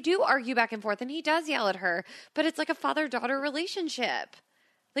 Like they do argue back and forth and he does yell at her. But it's like a father-daughter relationship.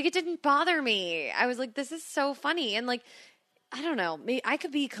 Like, it didn't bother me. I was like, this is so funny. And, like, I don't know. I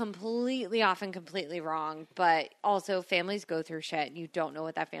could be completely off and completely wrong. But also, families go through shit. And you don't know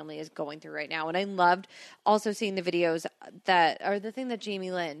what that family is going through right now. And I loved also seeing the videos that are the thing that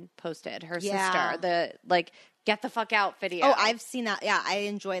Jamie Lynn posted, her sister. The, like, get the fuck out video. Oh, I've seen that. Yeah, I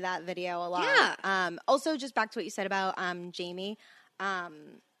enjoy that video a lot. Yeah. Also, just back to what you said about Jamie.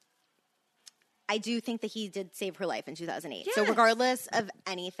 I do think that he did save her life in 2008. Yes. So regardless of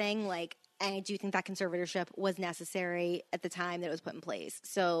anything, like, I do think that conservatorship was necessary at the time that it was put in place.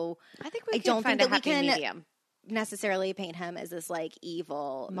 So I think we can find a happy medium. Necessarily paint him as this like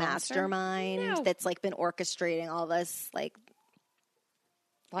evil mastermind that's like been orchestrating all this. Like,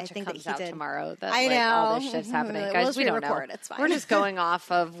 Watch I think it comes that he out did. Tomorrow. That I know all this shit's happening, guys. We don't know. It's fine. We're just going off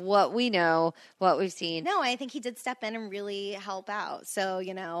of what we know, what we've seen. No, I think he did step in and really help out. So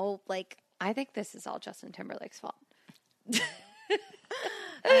you know, like. I think this is all Justin Timberlake's fault.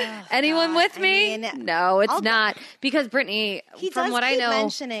 Anyone with me? No, it's not. Because Brittany, from what I know,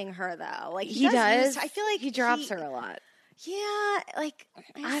 mentioning her though. Like he does. I feel like he drops her a lot. Yeah, like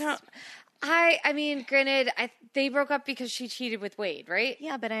I mean, granted, they broke up because she cheated with Wade, right?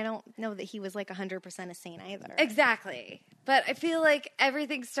 Yeah, but I don't know that he was like 100% a saint either. Exactly. But I feel like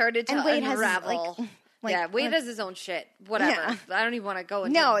everything started to unravel. Wade has his own shit. Whatever. Yeah. I don't even want to go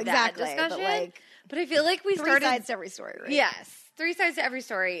into that discussion. But I feel like we started... 3 sides to every story, right? Yes. 3 sides to every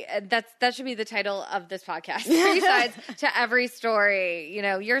story. That should be the title of this podcast. 3 sides to every story. You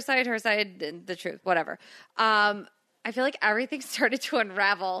know, your side, her side, and the truth. Whatever. I feel like everything started to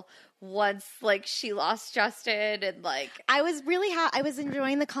unravel once, like, she lost Justin and, like... I was really I was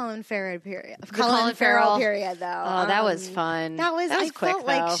enjoying the Colin Farrell period. Colin Farrell period, though. Oh, that was fun. That was quick, felt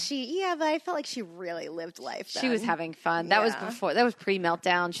though. like but I felt like she really lived life then. She was having fun. That was before. That was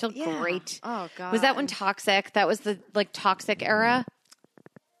pre-meltdown. She looked great. Oh, God. Was that when Toxic? That was the, like, Toxic era?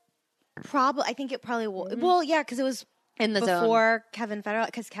 Probably. I think it probably was. Well, yeah, because it was... In the zone. Before Kevin Federline,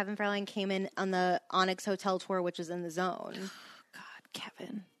 because Kevin Federline came in on the Onyx Hotel tour, which was in the zone. God,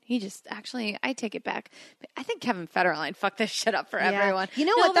 Kevin. He just, actually, I take it back. I think Kevin Federline fucked this shit up for everyone. You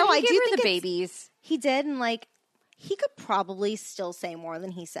know what, though? I do think the babies. He did, and, like, he could probably still say more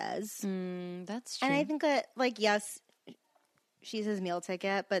than he says. That's true. And I think that, like, yes, she's his meal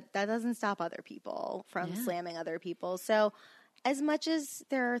ticket, but that doesn't stop other people from slamming other people. So, as much as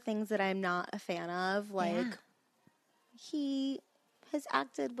there are things that I'm not a fan of, like... He has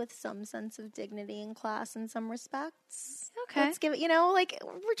acted with some sense of dignity and class in some respects. Okay. Let's give it, like,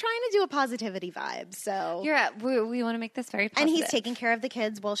 we're trying to do a positivity vibe, so. We want to make this very positive. And he's taking care of the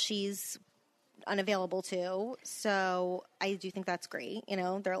kids while she's unavailable to. So I do think that's great. You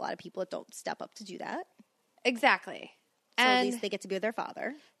know, there are a lot of people that don't step up to do that. Exactly. So at And least they get to be with their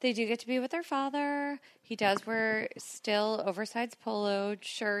father. they do get to be with their father. He does wear still oversized polo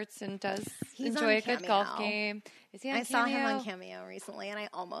shirts and does He's enjoy on a good golf Cameo. game. Is he on I saw him Cameo? on Cameo recently, and I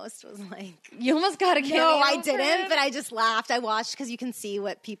almost was like, You almost got a Cameo. no, I for didn't, him? but I just laughed. I watched because you can see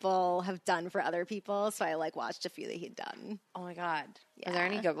what people have done for other people. So I like watched a few that he'd done. Oh my God. Are there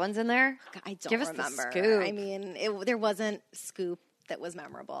any Yeah. good ones in there? God, I don't Give us remember. the scoop. I mean, there wasn't scoop that was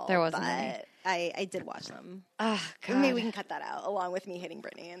memorable. There wasn't but any. I did watch them. Oh, God. Maybe we can cut that out along with me hitting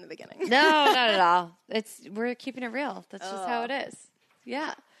Brittany in the beginning. No, not at all. We're keeping it real. That's just how it is.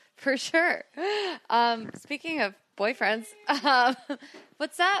 Yeah, for sure. Speaking of boyfriends,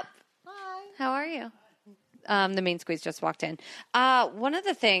 what's up? Hi. How are you? The main squeeze just walked in. One of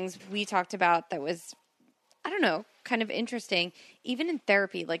the things we talked about that was, I don't know, kind of interesting, even in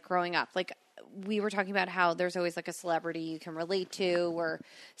therapy, like growing up, like we were talking about how there's always like a celebrity you can relate to or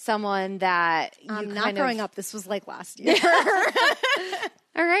someone that you I'm kind not of... growing up. This was like last year.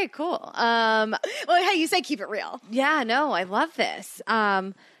 All right, cool. Well, hey, you say keep it real. Yeah, no, I love this.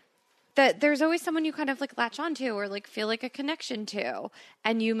 That there's always someone you kind of like latch onto or like feel like a connection to.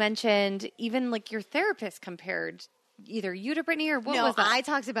 And you mentioned even like your therapist compared either you to Brittany or what No, was that? I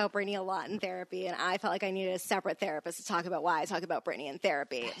talked about Brittany a lot in therapy, and I felt like I needed a separate therapist to talk about why I talk about Brittany in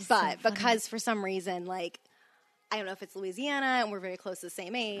therapy. But because for some reason, like, I don't know if it's Louisiana, and we're very close to the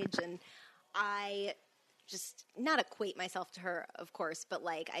same age, and I just not equate myself to her, of course, but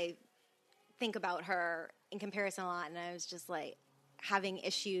like I think about her in comparison a lot, and I was just like having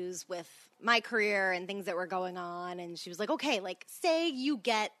issues with my career and things that were going on, and she was like, okay, like say you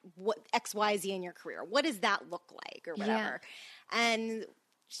get what XYZ in your career, what does that look like or whatever? And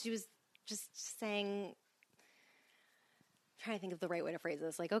she was just saying, I'm trying to think of the right way to phrase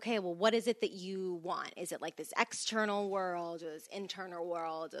this, like, okay, well, what is it that you want? Is it like this external world or this internal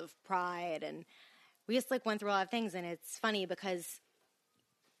world of pride? And we just like went through a lot of things, and it's funny because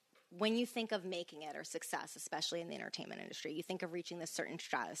when you think of making it or success, especially in the entertainment industry, you think of reaching this certain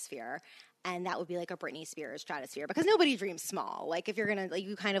stratosphere, and that would be like a Britney Spears stratosphere because nobody dreams small. Like if you're gonna, like,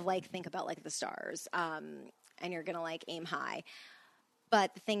 you kind of like think about like the stars, and you're gonna like aim high.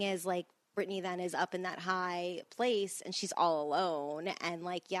 But the thing is, like, Britney then is up in that high place, and she's all alone, and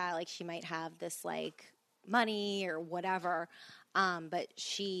like, yeah, like she might have this like money or whatever, but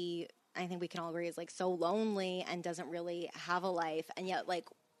she, I think we can all agree, is like so lonely and doesn't really have a life, and yet like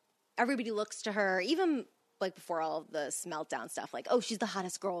everybody looks to her, even like before all of this meltdown stuff, like, oh, she's the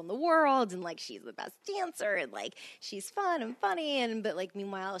hottest girl in the world, and like she's the best dancer, and like she's fun and funny, and but like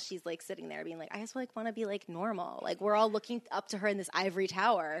meanwhile she's like sitting there being like, I just like want to be like normal. Like we're all looking up to her in this ivory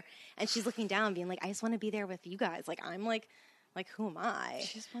tower, and she's looking down being like, I just want to be there with you guys. Like I'm like who am I?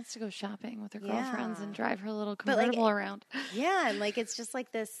 She just wants to go shopping with her Yeah. girlfriends and drive her little But, like, convertible around. Yeah, and like it's just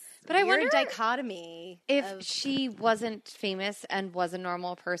like this But I weird wonder dichotomy If of, she wasn't famous and was a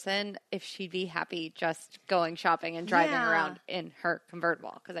normal person, if she'd be happy just going shopping and driving Yeah. around in her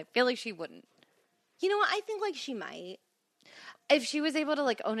convertible. Because I feel like she wouldn't. you know what, I think like she might. If she was able to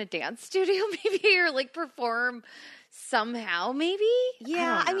like own a dance studio maybe or like perform somehow maybe.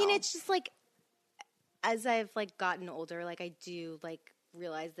 Yeah, I mean, know. it's just like as I've like gotten older, like I do like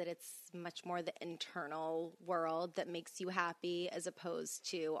realize that it's much more the internal world that makes you happy as opposed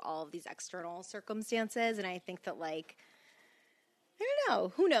to all of these external circumstances. And I think that like, I don't know,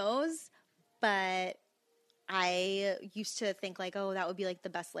 who knows? But I used to think like, oh, that would be like the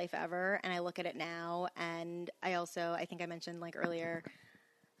best life ever. And I look at it now, and I think I mentioned like earlier,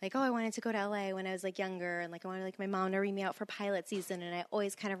 like, oh, I wanted to go to LA when I was like younger, and like I wanted like my mom to read me out for pilot season, and I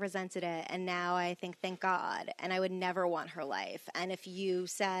always kind of resented it. And now I think, thank God, and I would never want her life. And if you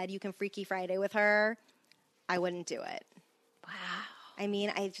said you can Freaky Friday with her, I wouldn't do it. Wow. I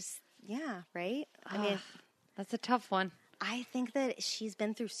mean, yeah, right? I mean, That's a tough one. I think that she's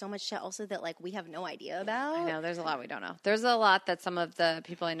been through so much shit also that like we have no idea about. I know there's a lot we don't know. There's a lot that some of the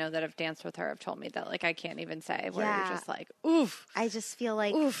people I know that have danced with her have told me that like I can't even say where Yeah. you're just like, oof. I just feel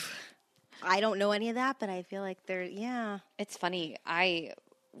like I don't know any of that, but I feel like yeah. It's funny.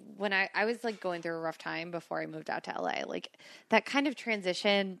 When I was like going through a rough time before I moved out to LA, like that kind of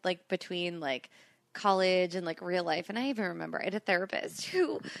transition like between like college and like real life. And I even remember I had a therapist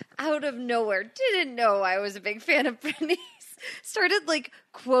who out of nowhere didn't know I was a big fan of Britney's. Started like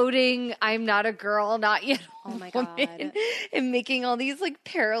quoting "I'm not a girl, not yet a Oh my woman," God. and making all these like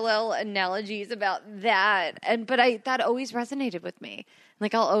parallel analogies about that. But that always resonated with me.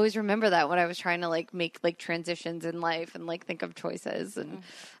 Like, I'll always remember that when I was trying to, like, make, like, transitions in life and, like, think of choices. And,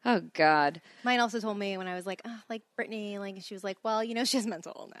 oh, God. Mine also told me when I was like, oh, like, Brittany, like, she was like, well, you know, she has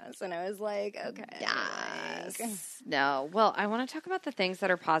mental illness. And I was like, okay. Yes. Like, No. Well, I want to talk about the things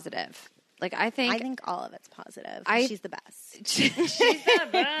that are positive. Like, I think all of it's positive. I- She's the best. she's the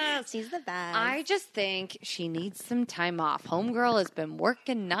best. She's the best. I just think she needs some time off. Homegirl has been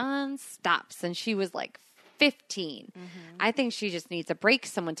working nonstop since she was like 15. I think she just needs a break.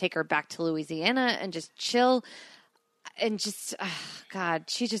 Someone take her back to Louisiana and just chill. And just, God,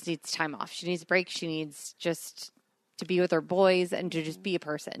 she just needs time off. She needs a break. She needs just to be with her boys and to just be a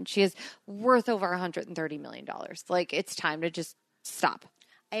person. She is worth over $130 million. Like, it's time to just stop.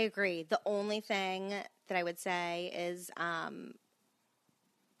 I agree. The only thing that I would say is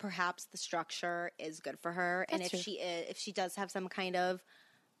perhaps the structure is good for her. And That's if true. if she does have some kind of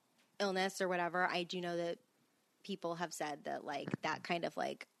illness or whatever, I do know that people have said that like that kind of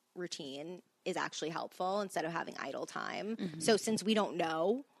like routine is actually helpful instead of having idle time. So since we don't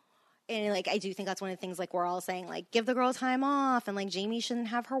know, and like I do think that's one of the things like we're all saying like give the girl time off and like Jamie shouldn't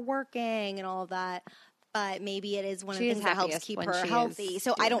have her working and all of that. But maybe it is one of She the is things that helps happiest keep when her she is healthy.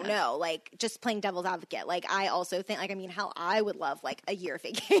 So I doing don't it. know, like just playing devil's advocate. Like I also think, like I mean, hell, I would love like a year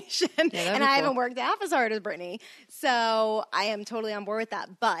vacation, that'd and be I cool. haven't worked half as hard as Brittany, so I am totally on board with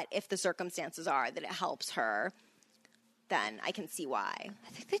that. But if the circumstances are that it helps her, then I can see why.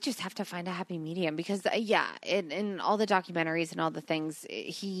 I think they just have to find a happy medium because, in all the documentaries and all the things,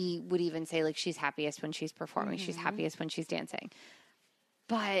 he would even say, like, she's happiest when she's performing. She's happiest when she's dancing.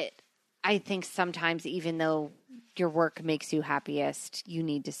 But I think sometimes, even though your work makes you happiest, you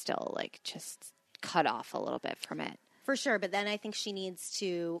need to still, like, just cut off a little bit from it. For sure, but then I think she needs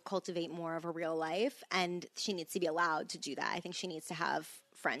to cultivate more of a real life, and she needs to be allowed to do that. I think she needs to have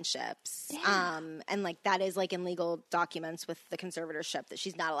friendships, and like that is like in legal documents with the conservatorship that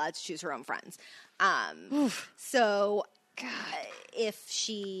she's not allowed to choose her own friends. So, if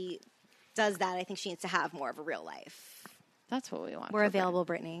she does that, I think she needs to have more of a real life. That's what we want. We're for available,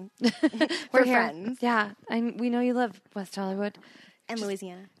 Brittany, Brittany. for We're here. friends Yeah, we know you live West Hollywood. and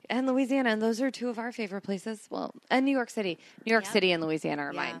Louisiana. And Louisiana, and those are two of our favorite places. Well, and New York City. New York City and Louisiana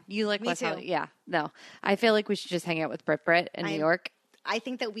are Yeah. mine. You like Me West too. Hollywood? Yeah. No. I feel like we should just hang out with Brit in New York. I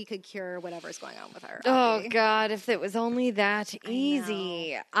think that we could cure whatever's going on with her. Oh, Abby. God, if it was only that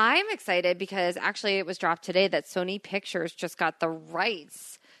easy. I'm excited because actually it was dropped today that Sony Pictures just got the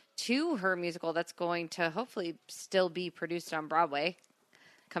rights to her musical that's going to hopefully still be produced on Broadway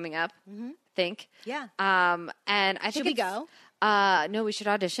coming up, I think. Yeah. And I think Should we it's- go? No, we should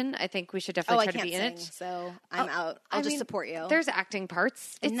audition. I think we should Oh, definitely I try to can't be sing, in it. so I'm out. I'll just support you. There's acting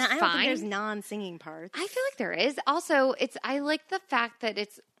parts. It's I don't fine. think there's non-singing parts. I feel like there is. Also, I like the fact that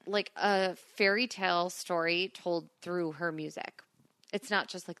it's like a fairy tale story told through her music. It's not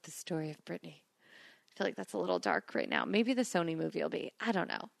just like the story of Britney. I feel like that's a little dark right now. Maybe the Sony movie will be. I don't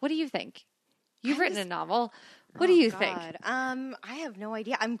know. What do you think? You've written a novel. What do you think? I have no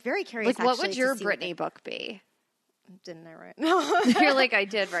idea. I'm very curious. Like, what would actually, your to see what Britney book be? Didn't I write? No. You're like, I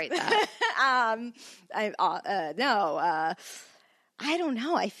did write that. I don't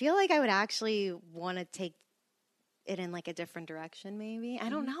know. I feel like I would actually want to take it in like a different direction. Maybe I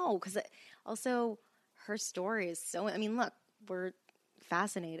don't know because also her story is so. I mean, look, we're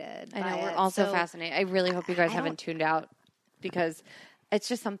fascinated. I know, by we're it, also so fascinated. I really hope you guys I haven't tuned out because it's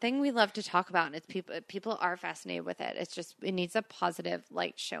just something we love to talk about, and it's people are fascinated with it. It's just it needs a positive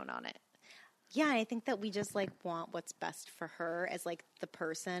light shown on it. Yeah, I think that we just like want what's best for her as like the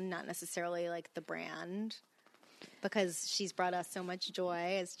person, not necessarily like the brand. Because she's brought us so much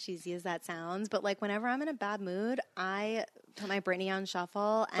joy, as cheesy as that sounds. But like whenever I'm in a bad mood, I put my Britney on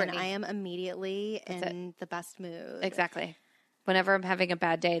shuffle and Britney. I am immediately in the best mood. Exactly. Whenever I'm having a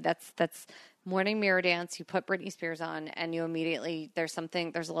bad day, that's morning mirror dance. You put Britney Spears on, and you immediately there's a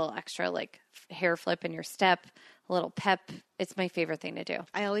little extra like hair flip in your step, a little pep. It's my favorite thing to do.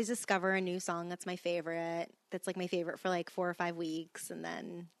 I always discover a new song that's my favorite. That's like my favorite for like 4 or 5 weeks, and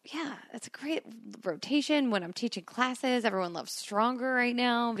then Yeah, it's a great rotation when I'm teaching classes. Everyone loves Stronger right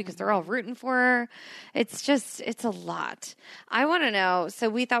now because they're all rooting for her. It's a lot. I want to know. So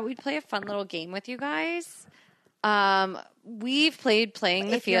we thought we'd play a fun little game with you guys. We've played Playing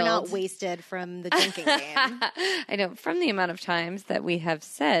the if Field. you're not wasted from the drinking game. I know from the amount of times that we have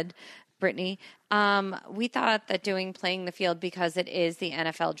said, Brittany, we thought that doing Playing the Field because it is the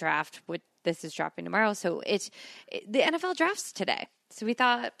NFL draft. This is dropping tomorrow, so the NFL drafts today. So we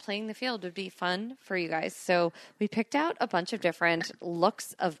thought Playing the Field would be fun for you guys. So we picked out a bunch of different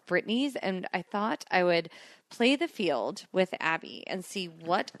looks of Britney's, and I thought I would play the field with Abby and see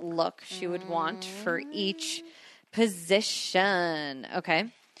what look she would want for each position. Okay.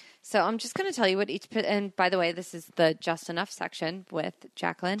 So I'm just going to tell you what and by the way, this is the just enough section with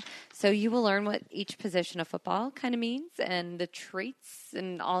Jacqueline. So you will learn what each position of football kind of means and the traits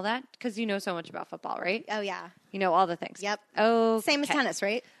and all that because you know so much about football, right? Oh, yeah. You know all the things. Yep. Oh, Same as tennis,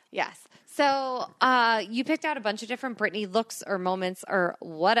 right? Yes. So you picked out a bunch of different Britney looks or moments or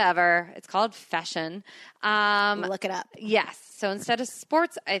whatever. It's called fashion. Look it up. Yes. So instead of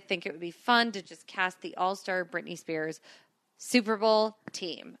sports, I think it would be fun to just cast the all-star Britney Spears Super Bowl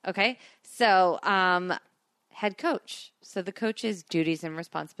team. Okay. So head coach. So the coach's duties and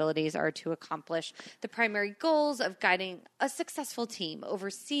responsibilities are to accomplish the primary goals of guiding a successful team,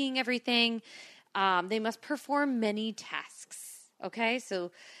 overseeing everything. They must perform many tasks. Okay.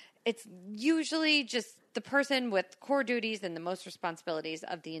 So it's usually just the person with core duties and the most responsibilities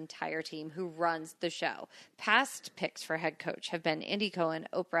of the entire team who runs the show. Past picks for head coach have been Andy Cohen,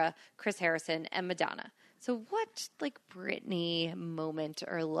 Oprah, Chris Harrison, and Madonna. So what, like, Britney moment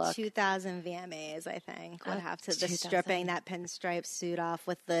or look? 2000 VMAs, I think, would have to. The 2000. stripping that pinstripe suit off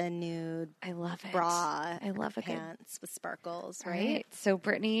with the nude I love it. bra. I love a good pants with sparkles, Right. right? So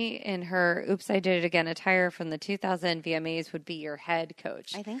Britney in her Oops, I Did It Again attire from the 2000 VMAs would be your head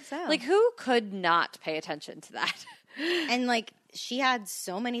coach. I think so. Like, who could not pay attention to that? And like she had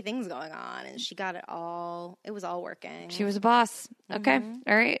so many things going on and she got it all. It was all working. She was a boss. Okay.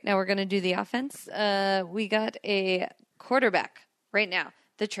 All right. Now we're going to do the offense. We got a quarterback right now.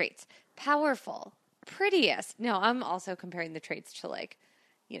 The traits. Powerful. Prettiest. No, I'm also comparing the traits to like,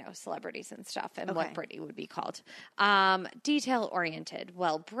 you know, celebrities and stuff and what Britney would be called. Detail oriented.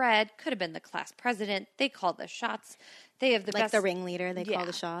 Well bred. Could have been the class president. They call the shots. They have the like best. the ringleader. They call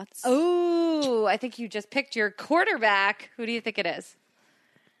the shots. Oh, I think you just picked your quarterback. Who do you think it is?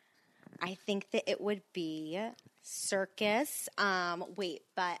 I think that it would be Circus.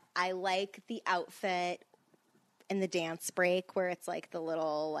 But I like the outfit in the dance break where it's like the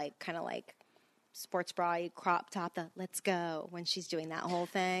little, like, kind of like sports bra, crop top, the let's go when she's doing that whole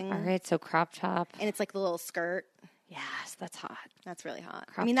thing. All right, so crop top. And it's like the little skirt. Yes, that's hot. That's really hot.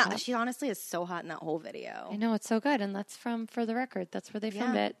 Crop I mean, top. she honestly is so hot in that whole video. I know, it's so good. And that's from For the Record. That's where they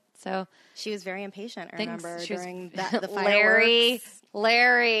filmed it. So She was very impatient, I Thanks. remember, She was- during the fireworks.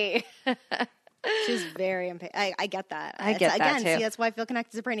 Larry. She was very impatient. I get that. I get that, Again, too. see, that's why I feel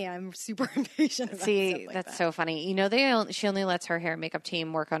connected to Britney. I'm super impatient about See, stuff like that's that. so funny. You know, she only lets her hair and makeup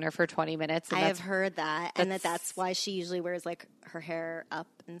team work on her for 20 minutes. And I have that's, heard that, and that's why she usually wears like her hair up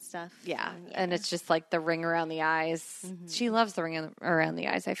and stuff. yeah. And it's just like the ring around the eyes. She loves the ring around the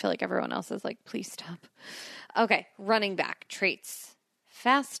eyes. I feel like everyone else is like, please stop. Okay. Running back traits.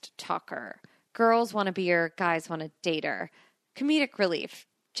 Fast talker. Girls want to be her. Guys want to date her. Comedic relief.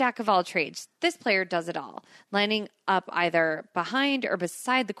 Jack of all trades. This player does it all, lining up either behind or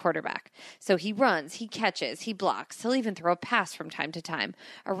beside the quarterback. So he runs, he catches, he blocks. He'll even throw a pass from time to time.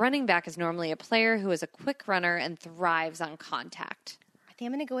 A running back is normally a player who is a quick runner and thrives on contact. I think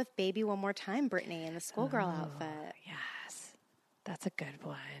I'm going to go with "Baby One More Time" Britney in the schoolgirl outfit. Yes, that's a good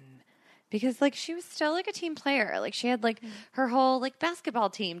one. Because, like, she was still, like, a team player. Like, she had, like, her whole, like, basketball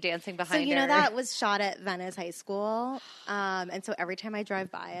team dancing behind her. So, you know, that was shot at Venice High School. And so every time I drive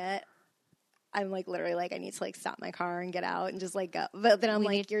by it, I'm, like, literally, like, I need to, like, stop my car and get out and just, like, go. But then I'm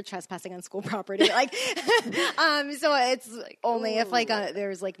like, you're trespassing on school property. Like, so it's like, only if, like,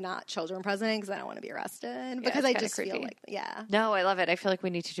 there's, like, not children present because I don't want to be arrested. Because I kinda just creepy. feel like, yeah. No, I love it. I feel like we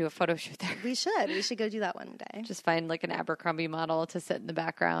need to do a photo shoot there. We should go do that one day. Just find, like, an Abercrombie model to sit in the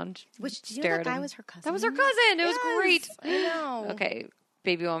background. Which, do you stare know at that guy him. was her cousin? That was her cousin. It was great. I know. Okay,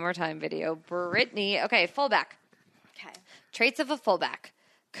 Baby One More Time video. Britney. Okay, fullback. Okay. Traits of a fullback.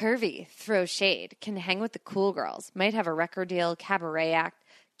 Curvy, throw shade, can hang with the cool girls, might have a record deal, cabaret act,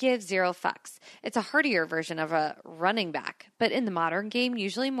 give zero fucks. It's a hardier version of a running back, but in the modern game,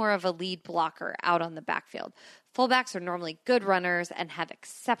 usually more of a lead blocker out on the backfield. Fullbacks are normally good runners and have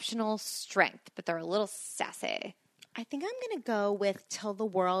exceptional strength, but they're a little sassy. I think I'm going to go with "Till the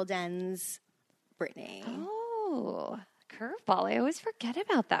World Ends" Britney. Oh, curveball. I always forget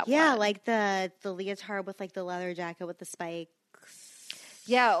about that one. Yeah, like the leotard with like the leather jacket with the spikes.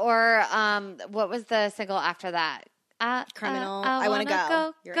 Yeah, or what was the single after that? Criminal. I wanna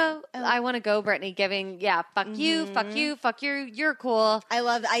wanna go. go. I want to go, Britney, giving, fuck you, fuck you're cool.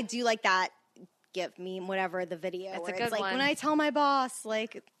 I do like that. Give me whatever the video. It's where a good it's like one. when I tell my boss,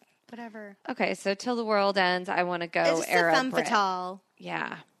 like whatever. Okay, so Till the World Ends, I want to go It's just era a femme Brit. fatale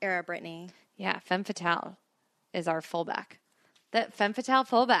Yeah, era Britney. Femme Fatale is our fullback. That femme fatale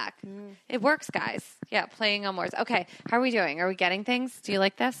fullback. It works, guys. Yeah, playing on words. Okay, how are we doing? Are we getting things? Do you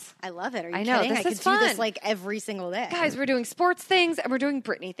like this? I love it. Are you I know, kidding? this I could is do fun. this like every single day. Guys, we're doing sports things and we're doing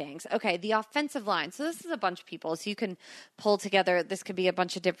Britney things. Okay, the offensive line. So this is a bunch of people. So you can pull together. This could be a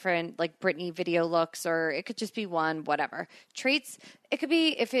bunch of different like Britney video looks, or it could just be one, whatever. Traits. It could be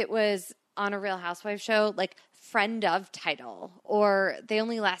if it was on a Real Housewives show, like friend of title, or they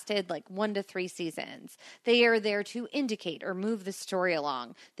only lasted like 1 to 3 seasons. They are there to indicate or move the story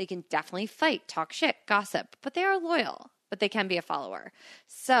along. They can definitely fight, talk shit, gossip, but they are loyal, but they can be a follower.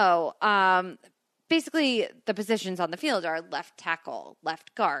 So, basically, the positions on the field are left tackle,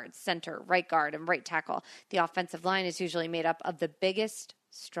 left guard, center, right guard, and right tackle. The offensive line is usually made up of the biggest,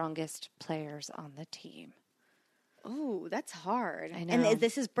 strongest players on the team. Oh, that's hard. I know. And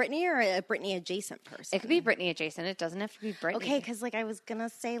this is Britney or a Britney adjacent person? It could be Britney adjacent. It doesn't have to be Britney. Okay, because like I was gonna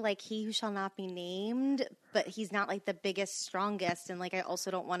say like he who shall not be named, but he's not like the biggest, strongest, and like I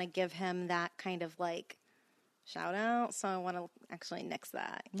also don't want to give him that kind of like shout out. So I want to actually nix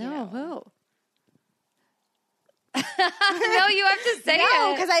that. you No, know? who? No, you have to say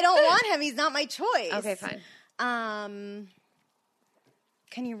No, it. because I don't want him. He's not my choice. Okay, fine.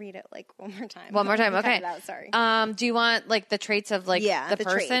 Can you read it like one more time? One more time. Cut Okay. it out, sorry. Do you want like the traits of like Yeah, the the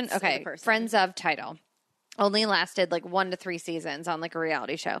person? traits of the Okay. person. Friends of title. Only lasted like 1 to 3 seasons on like a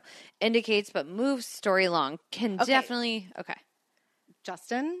reality show. Indicates but moves story along. Can Okay. definitely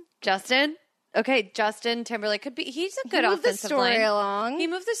Justin. Justin. Okay, Justin Timberlake could be. He's a good moved the offensive story line. along. He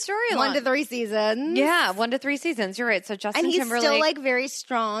moved the story along. 1 to 3 seasons. Yeah, 1 to 3 seasons. You're right. So Justin And he's Timberlake. still like very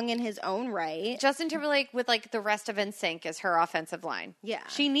strong in his own right. Justin Timberlake with like the rest of NSYNC is her offensive line. Yeah.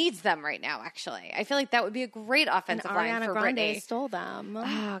 She needs them right now, actually. I feel like that would be a great And offensive line Ariana for Grande Britney. stole them.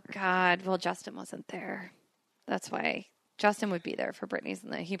 Oh, God. Well, Justin wasn't there. That's why Justin would be there for Britney's.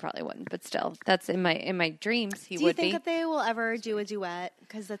 And he probably wouldn't, but still, that's in my dreams. He Do you would think be. that they will ever do a duet?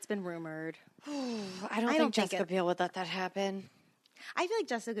 Because that's been rumored. I don't think think Jessica it- Biel would let that happen. I feel like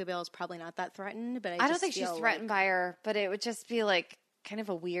Jessica Biel is probably not that threatened, but I don't just think she's feel threatened by her, but it would just be like kind of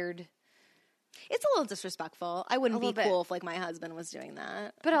a weird. It's a little disrespectful. I wouldn't A be little bit. cool if like my husband was doing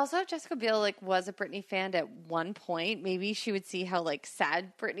that. But also, if Jessica Biel like was a Britney fan at one point, maybe she would see how like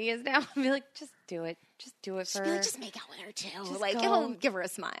sad Britney is now and be like, just do it. Just do it for She'd be her. like, just make out with her too. Just Like go. it'll give her a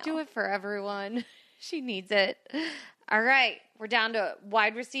smile. Do it for everyone. She needs it. All right. We're down to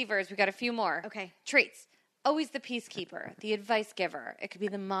wide receivers. We got a few more. Okay. Traits. Always the peacekeeper, the advice giver. It could be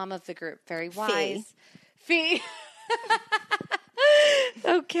the mom of the group. Very wise. Fee.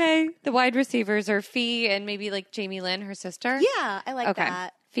 Okay. The wide receivers are Fee and maybe like Jamie Lynn, her sister. Yeah, I like Okay.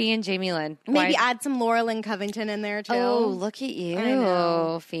 that. Fee and Jamie Lynn. Maybe Wide- add some Laura Lynn Covington in there too. Oh, look at you. I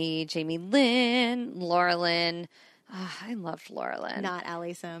know. Fee, Jamie Lynn, Laura Lynn. Oh, I loved Laura Lynn. Not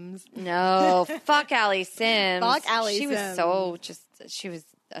Allie Sims. No, fuck Allie Sims. Fuck Allie She was Sims. so just. She was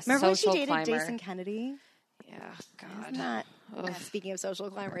a Remember when she social dated climber. Jason Kennedy? Yeah, God. Not. Speaking of social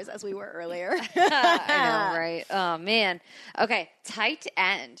climbers, as we were earlier. I know, right? Oh man. Okay, tight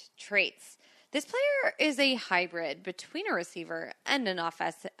end traits. This player is a hybrid between a receiver and an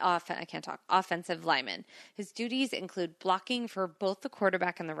offensive lineman. His duties include blocking for both the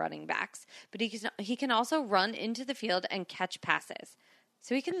quarterback and the running backs, but he can also run into the field and catch passes.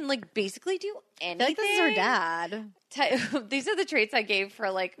 So he can like basically do anything. I feel like this is her dad. These are the traits I gave for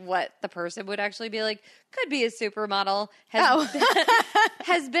like what the person would actually be like. Could be a supermodel.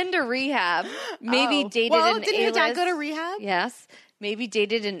 Has been to rehab. Maybe dated Well, an didn't her A-list. dad go to rehab? Yes. Maybe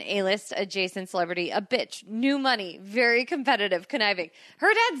dated an A-list adjacent celebrity. A bitch. New money. Very competitive. Conniving. Her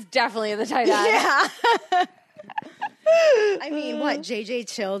dad's definitely the tight end. Yeah. I mean, what? JJ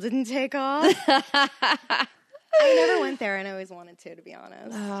Chill didn't take off? I never went there and I always wanted to be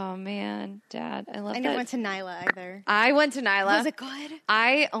honest. Oh man, Dad. I love I that. never went to Nyla either. I went to Nyla. Was it good?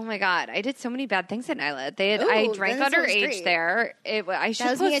 Oh my God, I did so many bad things at Nyla. Ooh, I drank then it sounds underage great. there. I should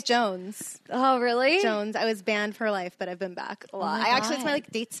That was me at post- Jones. Oh really? Jones. I was banned for life, but I've been back a lot. my I actually, it's my God.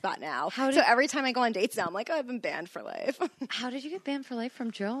 like date spot now. How so did- every time I go on dates now, I'm like, oh, I've been banned for life. How did you get banned for life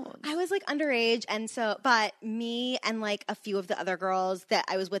from Jones? I was like underage, and so, but me and like a few of the other girls that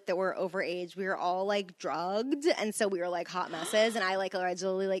I was with that were overage, we were all like drugged, and so we were like hot messes. And I like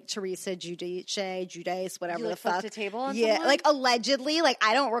allegedly like Teresa Judice, whatever You, the like, fuck. flipped a table on yeah, someone? like allegedly. Like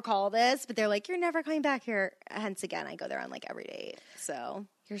I don't recall this, but they're like, you're never coming back here. Hence, again, I go there on like every date. So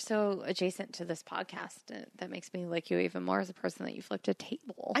You're so adjacent to this podcast. That makes me like you even more as a person that you flipped a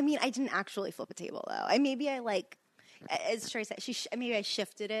table. I mean, I didn't actually flip a table though. I like. As Trey said, maybe I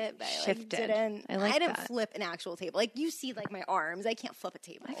shifted it, but I like, Shifted. didn't. I like didn't that. flip an actual table. Like you see, like my arms, I can't flip a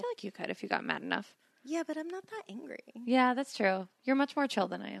table. I feel like you could if you got mad enough. Yeah, but I'm not that angry. Yeah, that's true. You're much more chill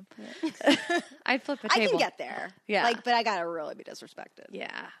than I am. I'd flip a I table. can get there. Yeah. Like, but I gotta really be disrespected.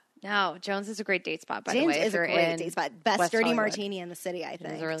 Yeah. No, Jones is a great date spot, by the James way. if is a you're great in date spot. Best West dirty Hollywood. martini in the city, I think.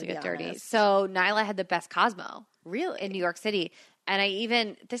 It was a really to good be dirty. honest. So Nyla had the best Cosmo Really? in New York City.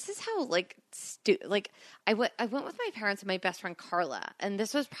 And this is how I went with my parents and my best friend Carla. And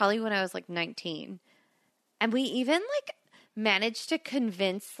this was probably when I was like 19. And we even like managed to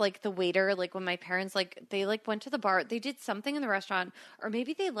convince like the waiter, like when my parents they went to the bar, they did something in the restaurant, or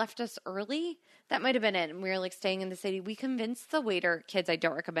maybe they left us early. That might have been it. And we were like staying in the city. We convinced the waiter, kids, I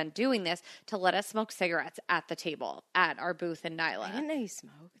don't recommend doing this, to let us smoke cigarettes at the table at our booth in Nyla. I didn't know you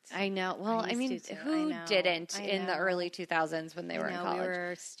smoked. I know. Well, I used mean, to, too. who I know. didn't I in the know. early 2000s when they were in college? We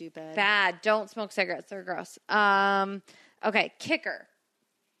were stupid. Bad. Don't smoke cigarettes. They're gross. Okay, kicker.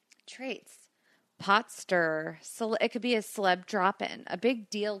 Traits. Pot stir. It could be a celeb drop-in. A big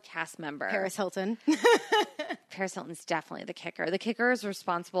deal cast member. Paris Hilton. Paris Hilton's definitely the kicker. The kicker is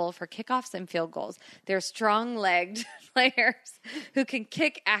responsible for kickoffs and field goals. They're strong-legged players who can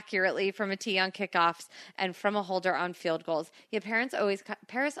kick accurately from a tee on kickoffs and from a holder on field goals. Yeah, Paris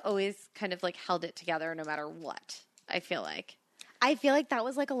always kind of like held it together no matter what, I feel like. I feel like that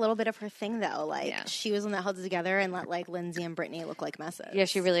was like a little bit of her thing, though. Like Yeah. she was the one that held it together and let like Lindsay and Brittany look like messes. Yeah,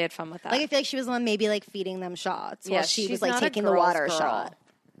 she really had fun with that. Like I feel like she was the one maybe like feeding them shots while she she's was like not a taking the girl's water girl. shot.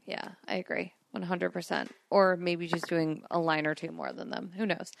 Yeah, I agree. 100%. Or maybe just doing a line or two more than them. Who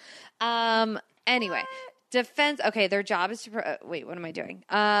knows? Anyway, defense. Okay, their job is to... wait, what am I doing?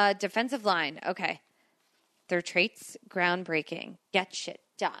 Defensive line. Okay. Their traits, groundbreaking. Get shit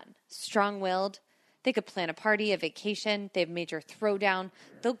done. Strong-willed. They could plan a party, a vacation. They have major throwdown.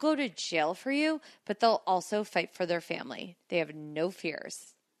 They'll go to jail for you, but they'll also fight for their family. They have no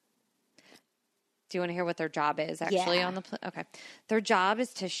fears. Do you want to hear what their job is actually Yeah. on the okay. Their job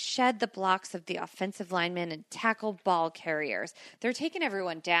is to shed the blocks of the offensive linemen and tackle ball carriers. They're taking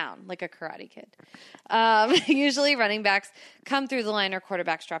everyone down like a Karate Kid. Usually running backs come through the line or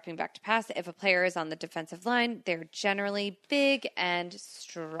quarterbacks dropping back to pass. If a player is on the defensive line, they're generally big and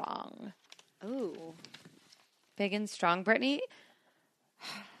strong. Ooh. Big and strong, Brittany?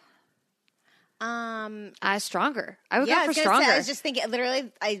 Stronger. I would go for stronger. I was just thinking,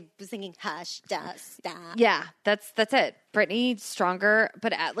 literally, I was thinking, hush, dust, stop. Yeah, that's it. Brittany stronger,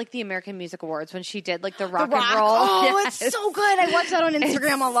 but at like the American Music Awards when she did like the rock and roll. Oh, Yes. it's so good. I watched that on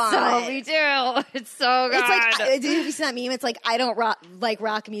Instagram a lot. So we do. It's so good. It's like, have you seen that meme? It's like, I don't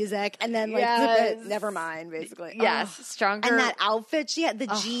rock music. And then, like, Yes. never mind, basically. Yes, Oh. stronger. And that outfit she had, the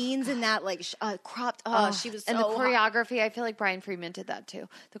jeans and that, like, cropped. She was so and the hot. choreography. I feel like Brian Freeman did that too.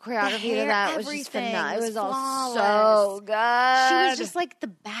 The choreography hair, of that was just everything phenomenal. It was all flawless. so good. She was just like the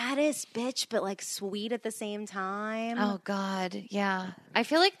baddest bitch, but like sweet at the same time. Oh God, yeah. I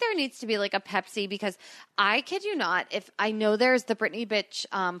feel like there needs to be like a Pepsi because I kid you not, if I know there's the Britney Bitch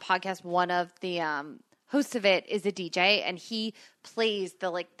podcast, one of the hosts of it is a DJ and he plays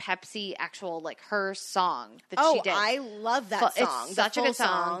the like Pepsi actual like her song that she did. I love that It's song. such a full good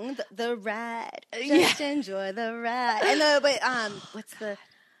song. The ride. Just enjoy the ride. And what's the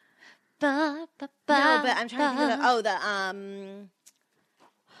No, No, but I'm trying to think of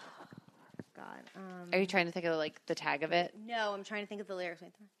Are you trying to think of like the tag of it? no, I'm trying to think of the lyrics.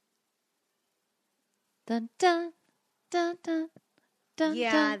 Dun, dun, dun, dun, dun,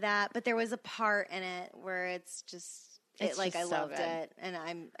 Yeah, dun. that. But there was a part in it where it's just It's like just I so loved good. it, and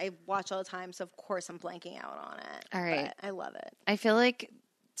I watch all the time, so of course I'm blanking out on it. All right. but I love it. I feel like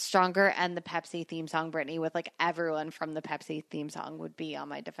Stronger and the Pepsi theme song, Britney, with like everyone from the Pepsi theme song would be on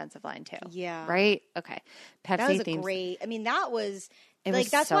my defensive line too. Yeah. Right? Okay. Pepsi That was a theme. great. I mean, that was It like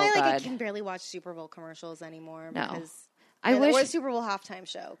was that's so why like I good. can barely watch Super Bowl commercials anymore. No. Because I wish- or a Super Bowl halftime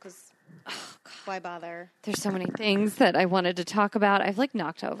show because why bother? There's so many things that I wanted to talk about. I've like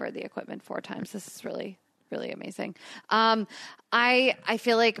knocked over the equipment 4 times. This is really amazing. I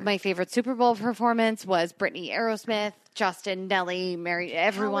feel like my favorite Super Bowl performance was Britney, Aerosmith, Justin, Nelly, Mary,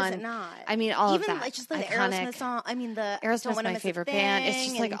 everyone. How was it not? I mean, all Even of that. like just like the Iconic. Aerosmith song. I mean, the Aerosmith's Don't Wanna my Miss a favorite band. It's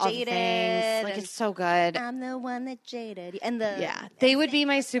just Thing like and all the Jaded things. Like and it's so good. I'm the one that jaded. And the Yeah, they would be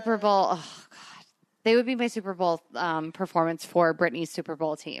my Super Bowl. Oh God, they would be my Super Bowl performance for Britney's Super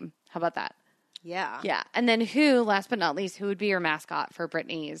Bowl team. How about that? yeah. Yeah, and then who? Last but not least, who would be your mascot for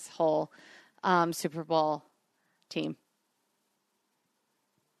Britney's whole Super Bowl team?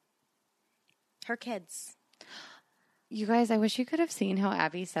 Her kids. You guys, I wish you could have seen how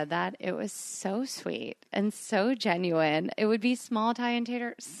Abby said that. It was so sweet and so genuine. It would be small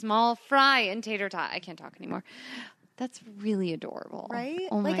fry and tater tot. I can't talk anymore. That's really adorable. Right?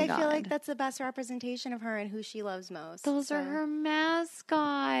 Oh like my I God. feel like that's the best representation of her and who she loves most. Those are So- her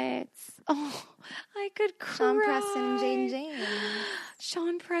mascots. Oh, could cry. Sean Preston and Jaden James.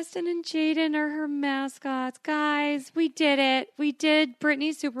 Sean Preston and Jaden are her mascots. Guys, we did it. We did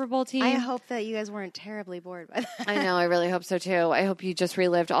Britney's Super Bowl team. I hope that you guys weren't terribly bored by that. I know. I really hope so, too. I hope you just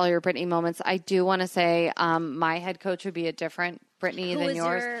relived all your Britney moments. I do want to say my head coach would be a different Britney than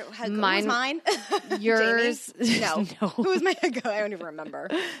yours. Mine? Yours. No. No. Who was my head coach? I don't even remember.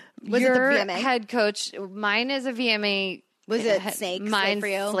 Was Your it the VMA? head coach. Mine is a VMA. Was it Snake Slave for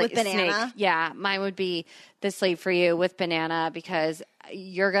You with Banana? Snake. Yeah, mine would be the Slave for You with Banana because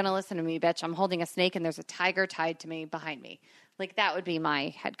you're going to listen to me, bitch. I'm holding a snake and there's a tiger tied to me behind me. Like, that would be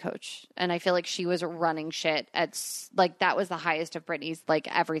my head coach. And I feel like she was running shit at, like, that was the highest of Britney's, like,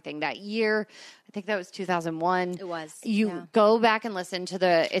 everything that year. I think that was 2001. It was. You go back and listen to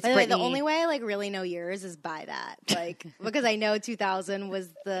It's By the way, Britney. the only way I, like, really know years is by that. Like, because I know 2000 was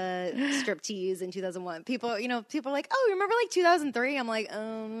the striptease in 2001. People are like, oh, you remember, like, 2003? I'm like,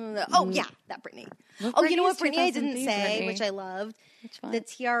 oh, yeah, that Britney. Oh, you know what Britney I didn't say, which I loved? Which one? The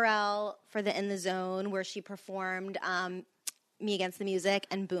TRL for the In the Zone where she performed Me Against the Music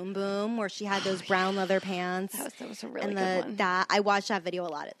and Boom Boom, where she had those brown leather pants. That was a really and good one. That I watched that video a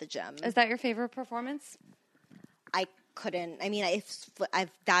lot at the gym. Is that your favorite performance? I couldn't. I mean,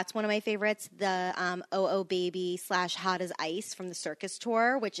 that's one of my favorites. The OO Baby / Hot as Ice from the Circus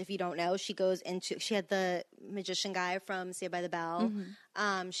Tour, which if you don't know, she had the magician guy from Saved by the Bell.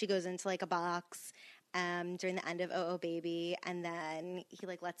 Mm-hmm. She goes into like a box during the end of OO Baby, and then he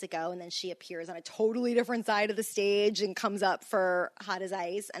like lets it go, and then she appears on a totally different side of the stage and comes up for Hot as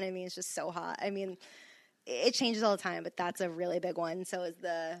Ice. And I mean, it's just so hot. I mean, it changes all the time, but that's a really big one. So is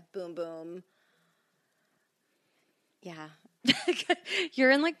the Boom Boom. Yeah.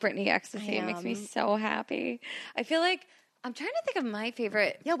 You're in like Britney ecstasy. It makes me so happy. I feel like I'm trying to think of my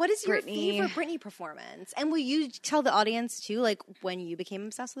favorite. Yeah, what is your Britney favorite Britney performance? And will you tell the audience too, like when you became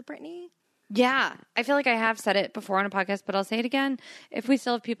obsessed with Britney? Yeah, I feel like I have said it before on a podcast, but I'll say it again if we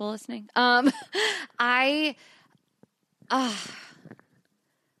still have people listening. I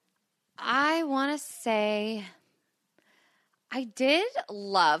want to say I did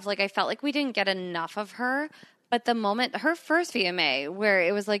love, like I felt like we didn't get enough of her, but the moment, her first VMA where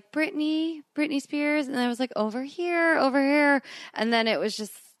it was like Britney Spears, and I was like over here, and then it was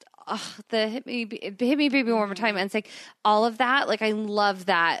just the hit me baby one more time, and it's like all of that, like I love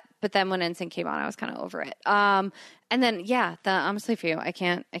that. But then when NSYNC came on, I was kind of over it. And then the I'm a Slave for You. I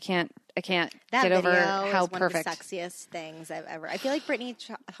can't That get over video how is one perfect. of the sexiest things I've ever. I feel like Britney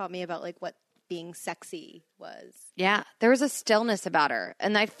taught me about like what being sexy was. Yeah, there was a stillness about her,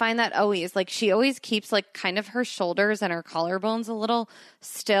 and I find that always, like, she always keeps like kind of her shoulders and her collarbones a little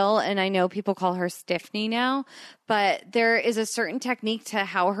still. And I know people call her stiffney now, but there is a certain technique to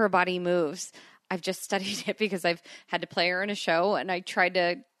how her body moves. I've just studied it because I've had to play her in a show, and I tried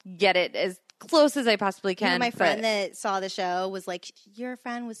to get it as close as I possibly can. You know, my friend that saw the show was like, your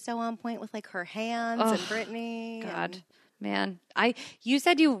friend was so on point with like her hands and Britney. God, man. You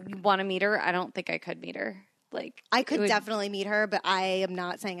said you want to meet her. I don't think I could meet her. Like, I could definitely meet her, but I am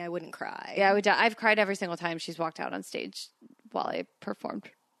not saying I wouldn't cry. Yeah, I've cried every single time she's walked out on stage while I performed.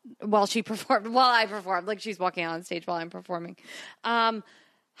 While I performed. Like, she's walking out on stage while I'm performing.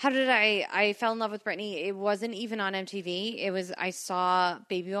 How did I fell in love with Britney? It wasn't even on MTV. I saw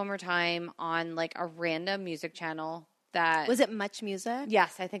Baby One More Time on like a random music channel. That was it Much Music?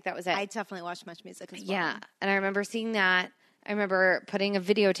 Yes, I think that was it. I definitely watched Much Music as well. Yeah, and I remember seeing that. I remember putting a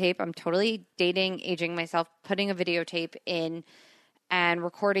videotape. I'm totally aging myself. Putting a videotape in and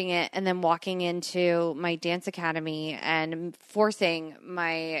recording it, and then walking into my dance academy and forcing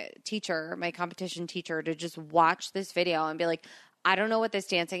my competition teacher, to just watch this video and be like, I don't know what this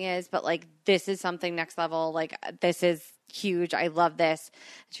dancing is, but like, this is something next level. Like, this is huge. I love this.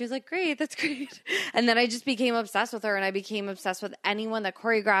 And she was like, great, that's great. And then I just became obsessed with her, and I became obsessed with anyone that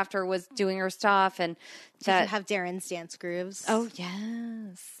choreographed or was doing her stuff. And did you have Darren's dance grooves? Oh,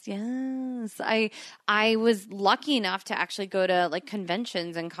 yes. I was lucky enough to actually go to like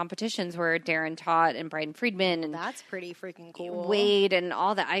conventions and competitions where Darren taught, and Bryden Friedman, and that's pretty freaking cool. Wade and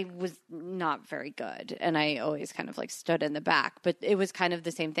all that. I was not very good, and I always kind of like stood in the back, but it was kind of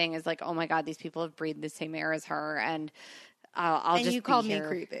the same thing as like, oh my God, these people have breathed the same air as her, and I'll and just you called be me here.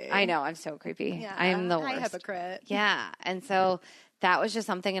 creepy. I know, I'm so creepy. Yeah, I'm the worst. Hypocrite. Yeah, and so that was just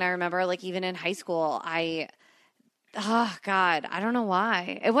something, and I remember like even in high school, oh God, I don't know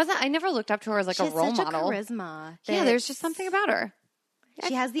why. It wasn't. I never looked up to her as like she a role such model. A charisma. Yeah, there's just something about her.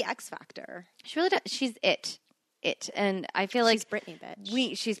 She has the X factor. She really does. She's it, and I feel like she's Britney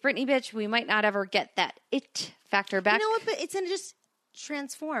bitch. She's Britney bitch. We might not ever get that it factor back. You know what? But it's just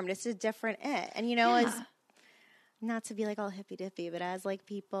transformed. It's a different it, and you know, as Not to be like all hippy dippy, but as like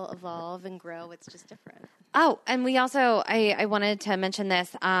people evolve and grow, it's just different. Oh, and we also I wanted to mention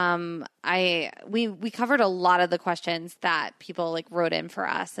this. We covered a lot of the questions that people like wrote in for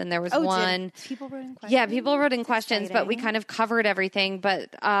us, and there was one. People wrote in questions. Yeah, people wrote in questions, but we exciting. kind of covered everything.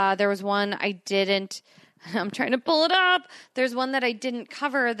 But there was one I didn't. I'm trying to pull it up. There's one that I didn't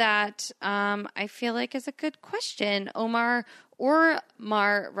cover that I feel like is a good question. Omar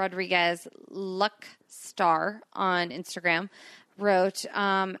Rodriguez Luck Star on Instagram wrote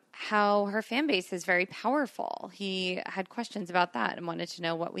how her fan base is very powerful. He had questions about that and wanted to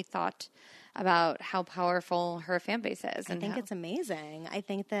know what we thought about how powerful her fan base is. I think it's amazing. I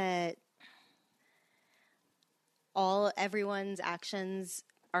think that everyone's actions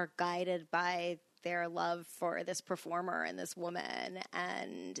are guided by their love for this performer and this woman,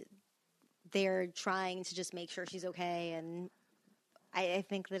 and they're trying to just make sure she's okay. And I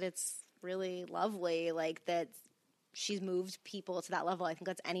think that it's really lovely, like that she's moved people to that level. I think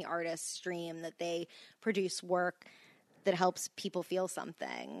that's any artist's dream, that they produce work that helps people feel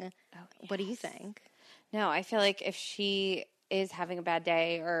something. Oh, yes. What do you think? No, I feel like if she is having a bad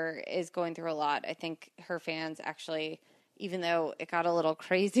day or is going through a lot, I think her fans actually, even though it got a little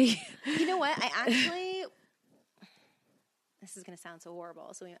crazy. You know what? This is going to sound so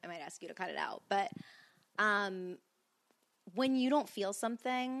horrible, so I might ask you to cut it out. But when you don't feel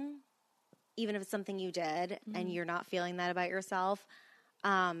something, even if it's something you did and you're not feeling that about yourself,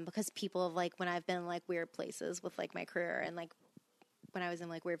 because people have like, when I've been in like weird places with like my career, and like when I was in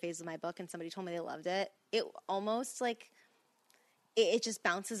like weird phases of my book and somebody told me they loved it, it almost like, it just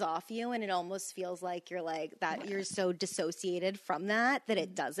bounces off you, and it almost feels like you're like that. You're so dissociated from that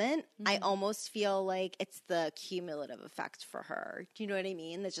it doesn't. Mm-hmm. I almost feel like it's the cumulative effect for her. Do you know what I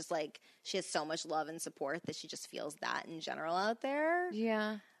mean? That's just like she has so much love and support that she just feels that in general out there.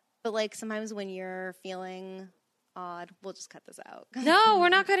 Yeah. But like sometimes when you're feeling odd, we'll just cut this out. No, we're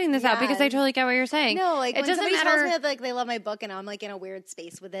not cutting this out because I totally get what you're saying. No, like it when doesn't somebody matter. tells me that like they love my book and I'm like in a weird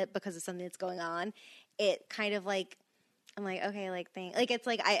space with it because of something that's going on, it kind of like, I'm like, okay, like it's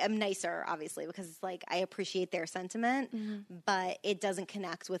like I am nicer, obviously, because it's like I appreciate their sentiment, but it doesn't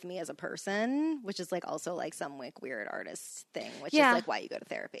connect with me as a person, which is like also like some like weird artist thing, which is like why you go to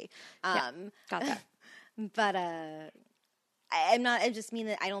therapy. Got that. But I'm not. I just mean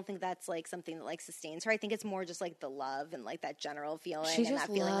that I don't think that's like something that like sustains her. I think it's more just like the love and like that general feeling and that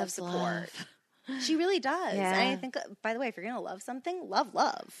feeling of support. Love. She really does. Yeah. And I think, by the way, if you're gonna love something,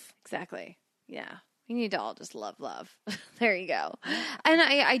 love. Exactly. Yeah. We need to all just love. There you go. And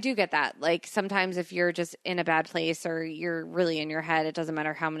I do get that. Like sometimes if you're just in a bad place or you're really in your head, it doesn't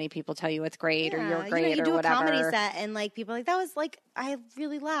matter how many people tell you it's great or you're great you do or whatever. a comedy set and like people are like, that was like, I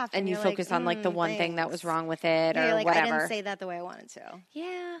really laughed. And you focus on like the one thing that was wrong with it or like, whatever. I didn't say that the way I wanted to.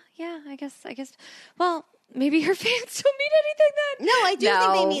 Yeah. I guess. Well, maybe your fans don't mean anything then. No, I do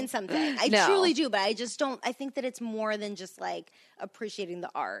think they mean something. I No. truly do, but I just don't. I think that it's more than just like appreciating the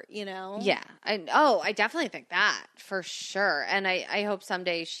art, you know? Yeah. I definitely think that for sure. And I hope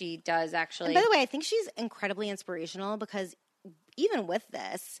someday she does actually. And by the way, I think she's incredibly inspirational because even with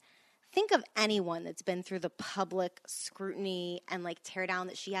this, think of anyone that's been through the public scrutiny and like tear down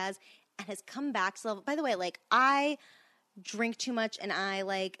that she has and has come back to level. By the way, like I drink too much and I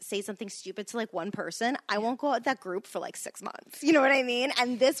like say something stupid to like one person, I won't go out with that group for like 6 months. You know what I mean?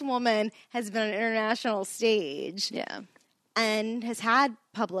 And this woman has been on an international stage. Yeah. And has had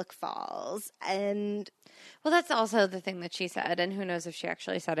public falls. And well, that's also the thing that she said. And who knows if she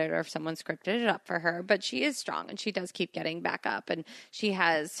actually said it or if someone scripted it up for her. But she is strong and she does keep getting back up. And she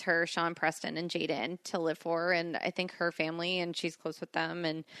has her Sean Preston and Jaden to live for. And I think her family, and she's close with them.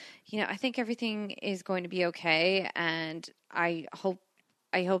 And, you know, I think everything is going to be okay. And I hope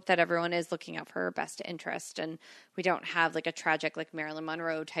that everyone is looking out for her best interest and we don't have like a tragic like Marilyn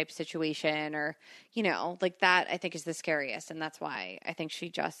Monroe type situation or, you know, like that I think is the scariest. And that's why I think she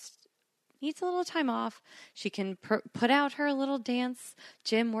just needs a little time off. She can put out her little dance,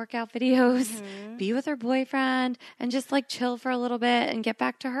 gym workout videos, be with her boyfriend and just like chill for a little bit and get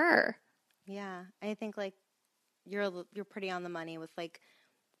back to her. Yeah. I think like you're pretty on the money with like,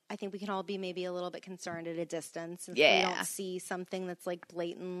 I think we can all be maybe a little bit concerned at a distance if we don't see something that's like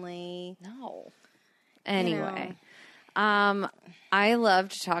blatantly. No. Anyway, I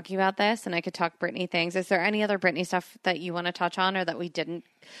loved talking about this, and I could talk Britney things. Is there any other Britney stuff that you want to touch on or that we didn't?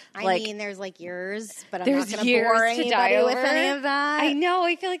 I mean, there's like years, but I'm there's not going to bore anybody with any of that. I know.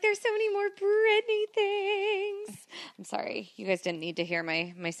 I feel like there's so many more Britney things. I'm sorry. You guys didn't need to hear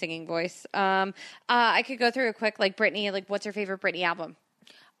my singing voice. I could go through a quick, like, Britney, like, what's your favorite Britney album?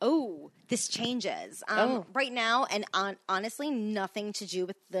 Oh, this changes. Right now, and honestly, nothing to do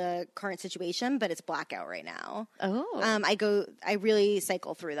with the current situation, but it's blackout right now. I really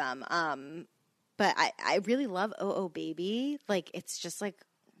cycle through them. But I really love Oh Baby. Like, it's just like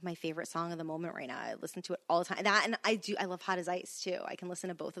my favorite song of the moment right now. I listen to it all the time. That, and I love Hot as Ice too. I can listen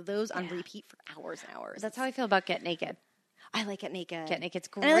to both of those on repeat for hours and hours. That's how I feel about Get Naked. I like Get Naked. Get Naked's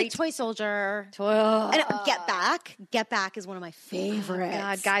great. And I like Toy Soldier. And Get Back. Get Back is one of my favorites.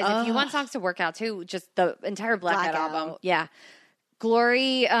 God, guys, if you want songs to work out too, just the entire Blackout album. Yeah.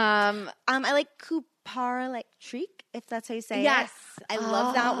 Glory. I like Coupar Electrique, if that's how you say it. I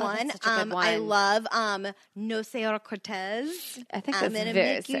love that one. That's such a good one. I love No Señor Cortez. I think I'm that's gonna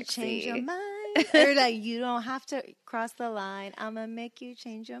very make you sexy. change your mind. Or like, you don't have to cross the line. I'm gonna make you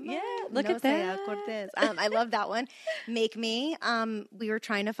change your mind. Yeah, look No at that. Señor Cortez. I love that one. Make Me. We were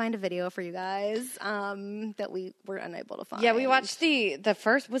trying to find a video for you guys that we were unable to find. Yeah, we watched the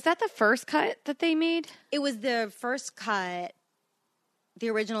first. Was that the first cut that they made? It was the first cut. The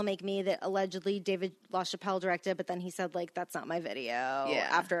original Make Me that allegedly David LaChapelle directed, but then he said, like, that's not my video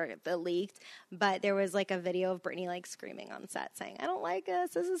after it leaked. But there was, like, a video of Britney, like, screaming on set saying, I don't like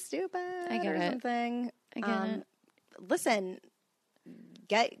this. This is stupid. I get it. Something. I get it. Listen,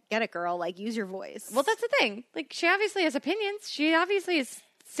 get it, girl. Like, use your voice. Well, that's the thing. Like, she obviously has opinions. She obviously is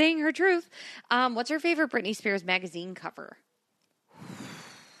saying her truth. What's your favorite Britney Spears magazine cover?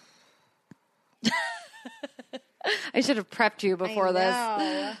 I should have prepped you before this.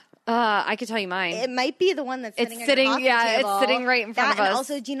 I could tell you mine. It might be the one that's It's sitting sitting, at your coffee table. it's sitting right in front of us. And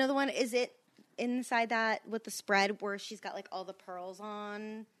also, do you know the one? Is it inside that with the spread where she's got like all the pearls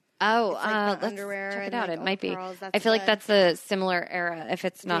on? Oh, It's like the let's underwear check it and, out. like, it all might the be. pearls. That's I feel like good. that's a similar era if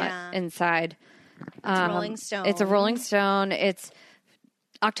it's not Yeah. inside. Rolling Stone. It's a Rolling Stone. It's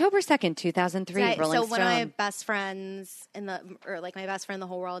October 2nd, 2003. Rolling so Stone. one of my best friends my best friend in the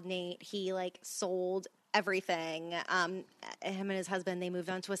whole world, Nate, he like sold everything. Him and his husband, they moved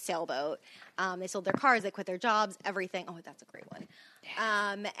onto a sailboat. They sold their cars, they quit their jobs, everything. Oh, that's a great one.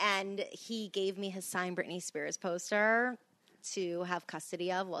 And he gave me his signed Britney Spears poster to have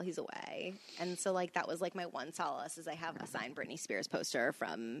custody of while he's away. And so like that was like my one solace is I have a signed Britney Spears poster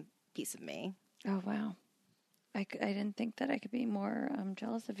from Piece of Me. Oh, wow. I didn't think that I could be more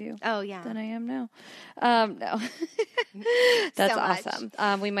jealous of you. Oh, yeah. Than I am now. No. That's So much.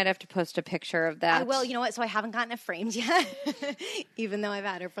 awesome. We might have to post a picture of that. I will. You know what? So I haven't gotten it framed yet, even though I've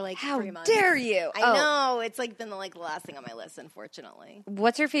had her for like How 3 months. dare you? I know. It's like been the last thing on my list, unfortunately.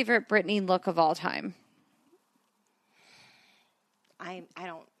 What's your favorite Britney look of all time? I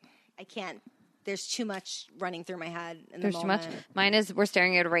can't. There's too much running through my head in There's the too moment. much. Mine is, we're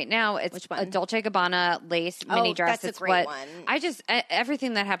staring at it right now. It's Which one? a Dolce & Gabbana lace mini dress. That's a It's great what one. I just,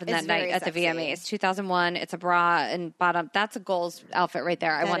 everything that happened It's that night very at the sexy. VMAs, 2001, it's a bra and bottom. That's a goals outfit right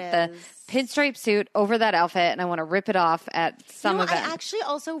there. I want the is. pinstripe suit over that outfit and I want to rip it off at some I event. actually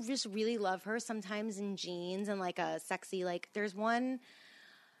also just really love her sometimes in jeans and like a sexy, like there's a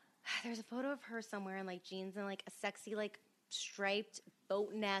photo of her somewhere in like jeans and like a sexy, like striped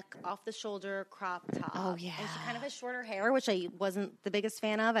boat neck off the shoulder crop top. Oh, yeah. And she kind of has shorter hair, which I wasn't the biggest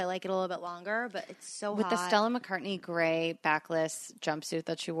fan of. I like it a little bit longer, but it's so With hot. the Stella McCartney gray backless jumpsuit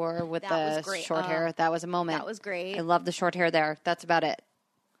that she wore with That was the great. short hair, that was a moment. That was great. I love the short hair there. That's about it.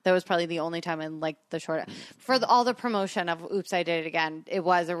 That was probably the only time I liked the short hair. For all the promotion of Oops, I Did It Again, it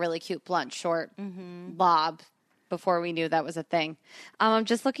was a really cute, blunt, short bob before we knew that was a thing. I'm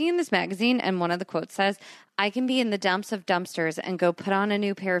just looking in this magazine, and one of the quotes says, I can be in the dumps of dumpsters and go put on a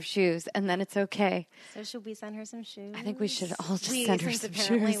new pair of shoes, and then it's okay. So should we send her some shoes? I think we should all just send her since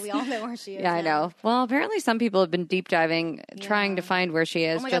some apparently shoes. we all know where she is. Yeah, I now. know. Well, apparently some people have been deep diving, trying to find where she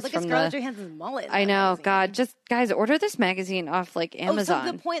is. Oh my God, just look at from Scarlett the. Johansson's mullet. in I that know, magazine. God, just guys, order this magazine off like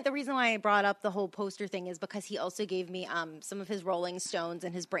Amazon. Oh, so the reason why I brought up the whole poster thing is because he also gave me some of his Rolling Stones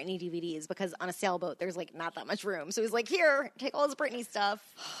and his Britney DVDs because on a sailboat there's like not that much room. So he's like, here, take all his Britney stuff.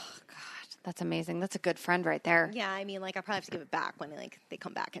 That's amazing. That's a good friend right there. Yeah, I mean, like I probably have to give it back when they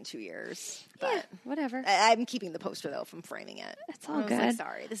come back in 2 years. But Yeah, whatever. I'm keeping the poster though from framing it. It's all I was good. like,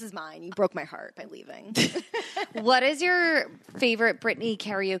 sorry, this is mine. You broke my heart by leaving. What is your favorite Britney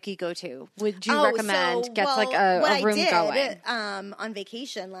karaoke go-to? Would you recommend gets like what a I room did, going? on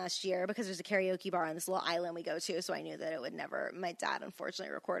vacation last year because there's a karaoke bar on this little island we go to, so I knew that it would never. My dad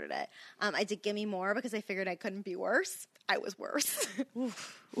unfortunately recorded it. I did "Gimme More" because I figured I couldn't be worse. I was worse.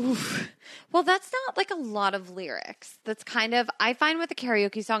 Well, that's not like a lot of lyrics. That's kind of, I find with a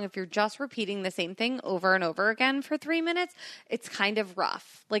karaoke song, if you're just repeating the same thing over and over again for 3 minutes, it's kind of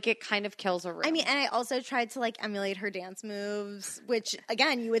rough. Like it kind of kills a room. I mean, and I also tried to like emulate her dance moves, which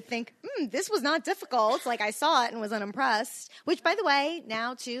again, you would think, this was not difficult. Like I saw it and was unimpressed, which by the way,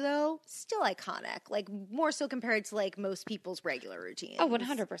 now too though, still iconic, like more so compared to like most people's regular routines. Oh,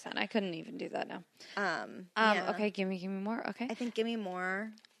 100%. I couldn't even do that now. Yeah. Okay, give me more. Okay. I think Give Me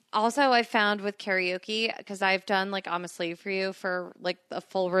More. Also, I found with karaoke, because I've done like I'm a Slave for You for like a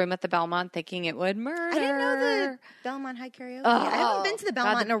full room at the Belmont thinking it would murder. I didn't know the Belmont had karaoke. I haven't been to the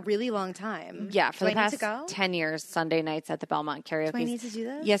Belmont in a really long time. Yeah, for Do the I need to past go? 10 years, Sunday nights at the Belmont karaoke. Do I need to do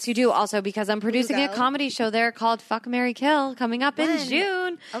this? Yes, you do. Also, because I'm producing a go? comedy show there called Fuck, Marry, Kill coming up in When?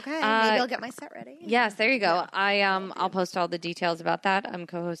 June. Okay, maybe I'll get my set ready. Yes, there you go. I'll post all the details about that. I'm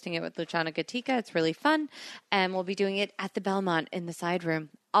co-hosting it with Luciana Gatica. It's really fun, and we'll be doing it at the Belmont in the side room.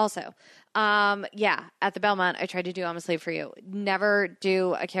 Also, at the Belmont, I tried to do I'm a Slave for You. Never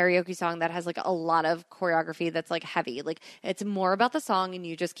do a karaoke song that has like a lot of choreography that's like heavy. Like it's more about the song and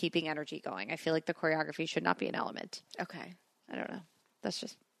you just keeping energy going. I feel like the choreography should not be an element. Okay. I don't know. That's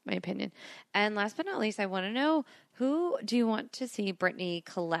just my opinion. And last but not least, I want to know, who do you want to see Britney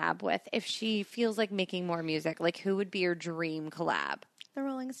collab with if she feels like making more music? Like who would be your dream collab? The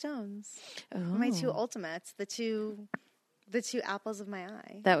Rolling Stones. Oh. My two ultimates. The two apples of my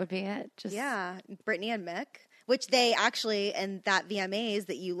eye. That would be it. Just Yeah, Brittany and Mick, which they actually, in that VMAs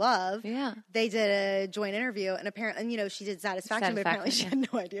that you love, Yeah. they did a joint interview, and apparently, and, she did Satisfaction, but apparently she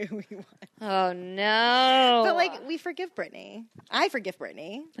had no idea who he was. Oh no. But like, we forgive Brittany. I forgive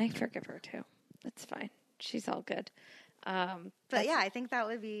Brittany. I forgive her too. That's fine. She's all good. But yeah, I think that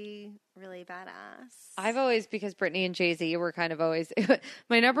would be really badass. I've always, because Britney and Jay-Z were kind of always,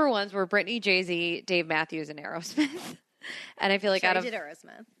 my number ones were Britney, Jay-Z, Dave Matthews, and Aerosmith. And I feel like Sherry did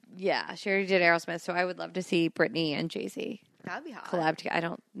Aerosmith. Yeah, Sherry did Aerosmith. So I would love to see Britney and Jay-Z That would be hot. collab together. I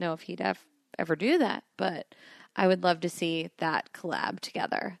don't know if he'd ever do that, but I would love to see that collab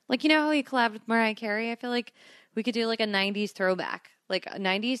together. Like, you know how he collabed with Mariah Carey? I feel like we could do like a 90s throwback,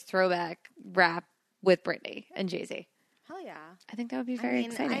 rap with Britney and Jay-Z. Hell yeah. I think that would be very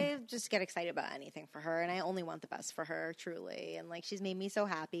exciting. I just get excited about anything for her, and I only want the best for her, truly. And like, she's made me so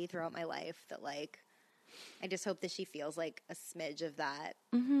happy throughout my life that like, I just hope that she feels like a smidge of that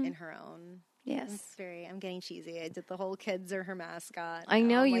in her own. Yes. I'm getting cheesy. I did the whole kids are her mascot. I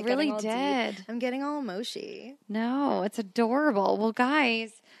know, I'm, you like, really getting all deep. did. I'm getting all mushy. No, it's adorable. Well,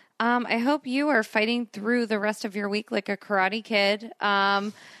 guys, I hope you are fighting through the rest of your week like a karate kid.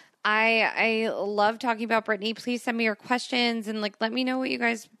 I love talking about Britney. Please send me your questions and like let me know what you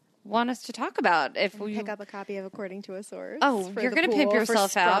guys want us to talk about. If we Pick up a copy of According to a Source. Oh, you're going to pimp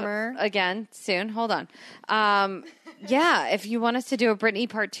yourself out again soon. Hold on. Yeah, if you want us to do a Britney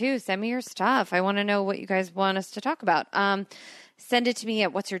part 2, send me your stuff. I want to know what you guys want us to talk about. Send it to me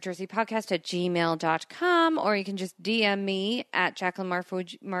at whatsyourjerseypodcast@gmail.com, or you can just DM me at Jacqueline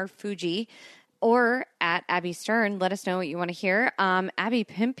Marfuji or at Abby Stern. Let us know what you want to hear. Abby,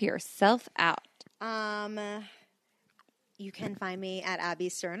 pimp yourself out. You can find me at Abby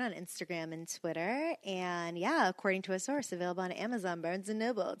Stern on Instagram and Twitter. And yeah, According to a Source, available on Amazon, Barnes &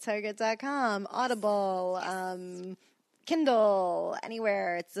 Noble, Target.com, Audible, Kindle,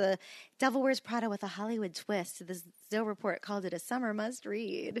 anywhere. It's a Devil Wears Prada with a Hollywood twist. The Zoe Report called it a summer must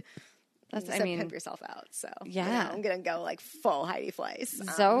read. Pimp yourself out. So yeah, I'm going to go like full Heidi Fleiss.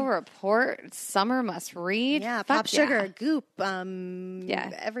 Zoe Report, summer must read. Yeah, Fuck Pop Sugar, yeah. Goop,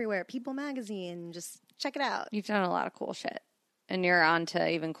 everywhere. People Magazine, just check it out. You've done a lot of cool shit, and you're on to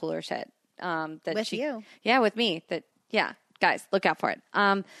even cooler shit. You. Yeah, with me. Guys, look out for it.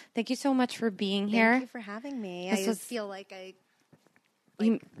 Thank you so much for being here. Thank you for having me. I feel like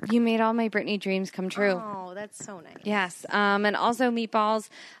you made all my Britney dreams come true. Oh, that's so nice. Yes. And also, Meatballs,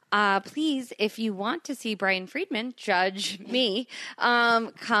 please, if you want to see Brian Friedman judge me,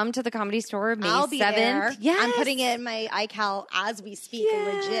 come to the Comedy Store May 7th. I'll be there. Yes. I'm putting it in my iCal as we speak,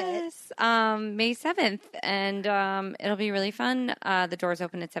 legit. May 7th. And it'll be really fun. The doors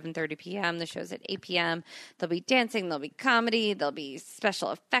open at 7:30 p.m. The show's at 8 p.m. There'll be dancing. There'll be comedy. There'll be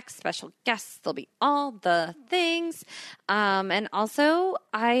special effects, special guests. There'll be all the things. And also,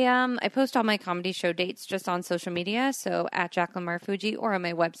 I post all my comedy show dates just on social media. So at Jacqueline Marfuji or on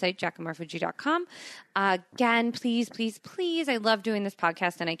my website, JacquelineMarfuji.com. Again, please, please, please. I love doing this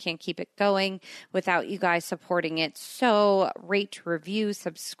podcast and I can't keep it going without you guys supporting it. So rate, review,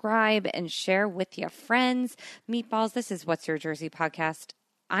 subscribe, and share with your friends. Meatballs, this is What's Your Jersey podcast.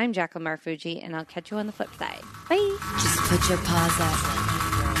 I'm Jacqueline Marfuji, and I'll catch you on the flip side. Bye. Just put your paws up,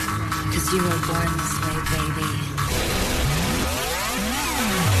 'cause you were born this way, baby.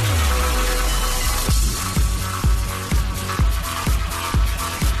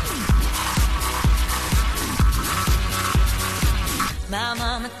 My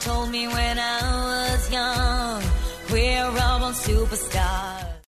mama told me when I was young, we're all born superstars.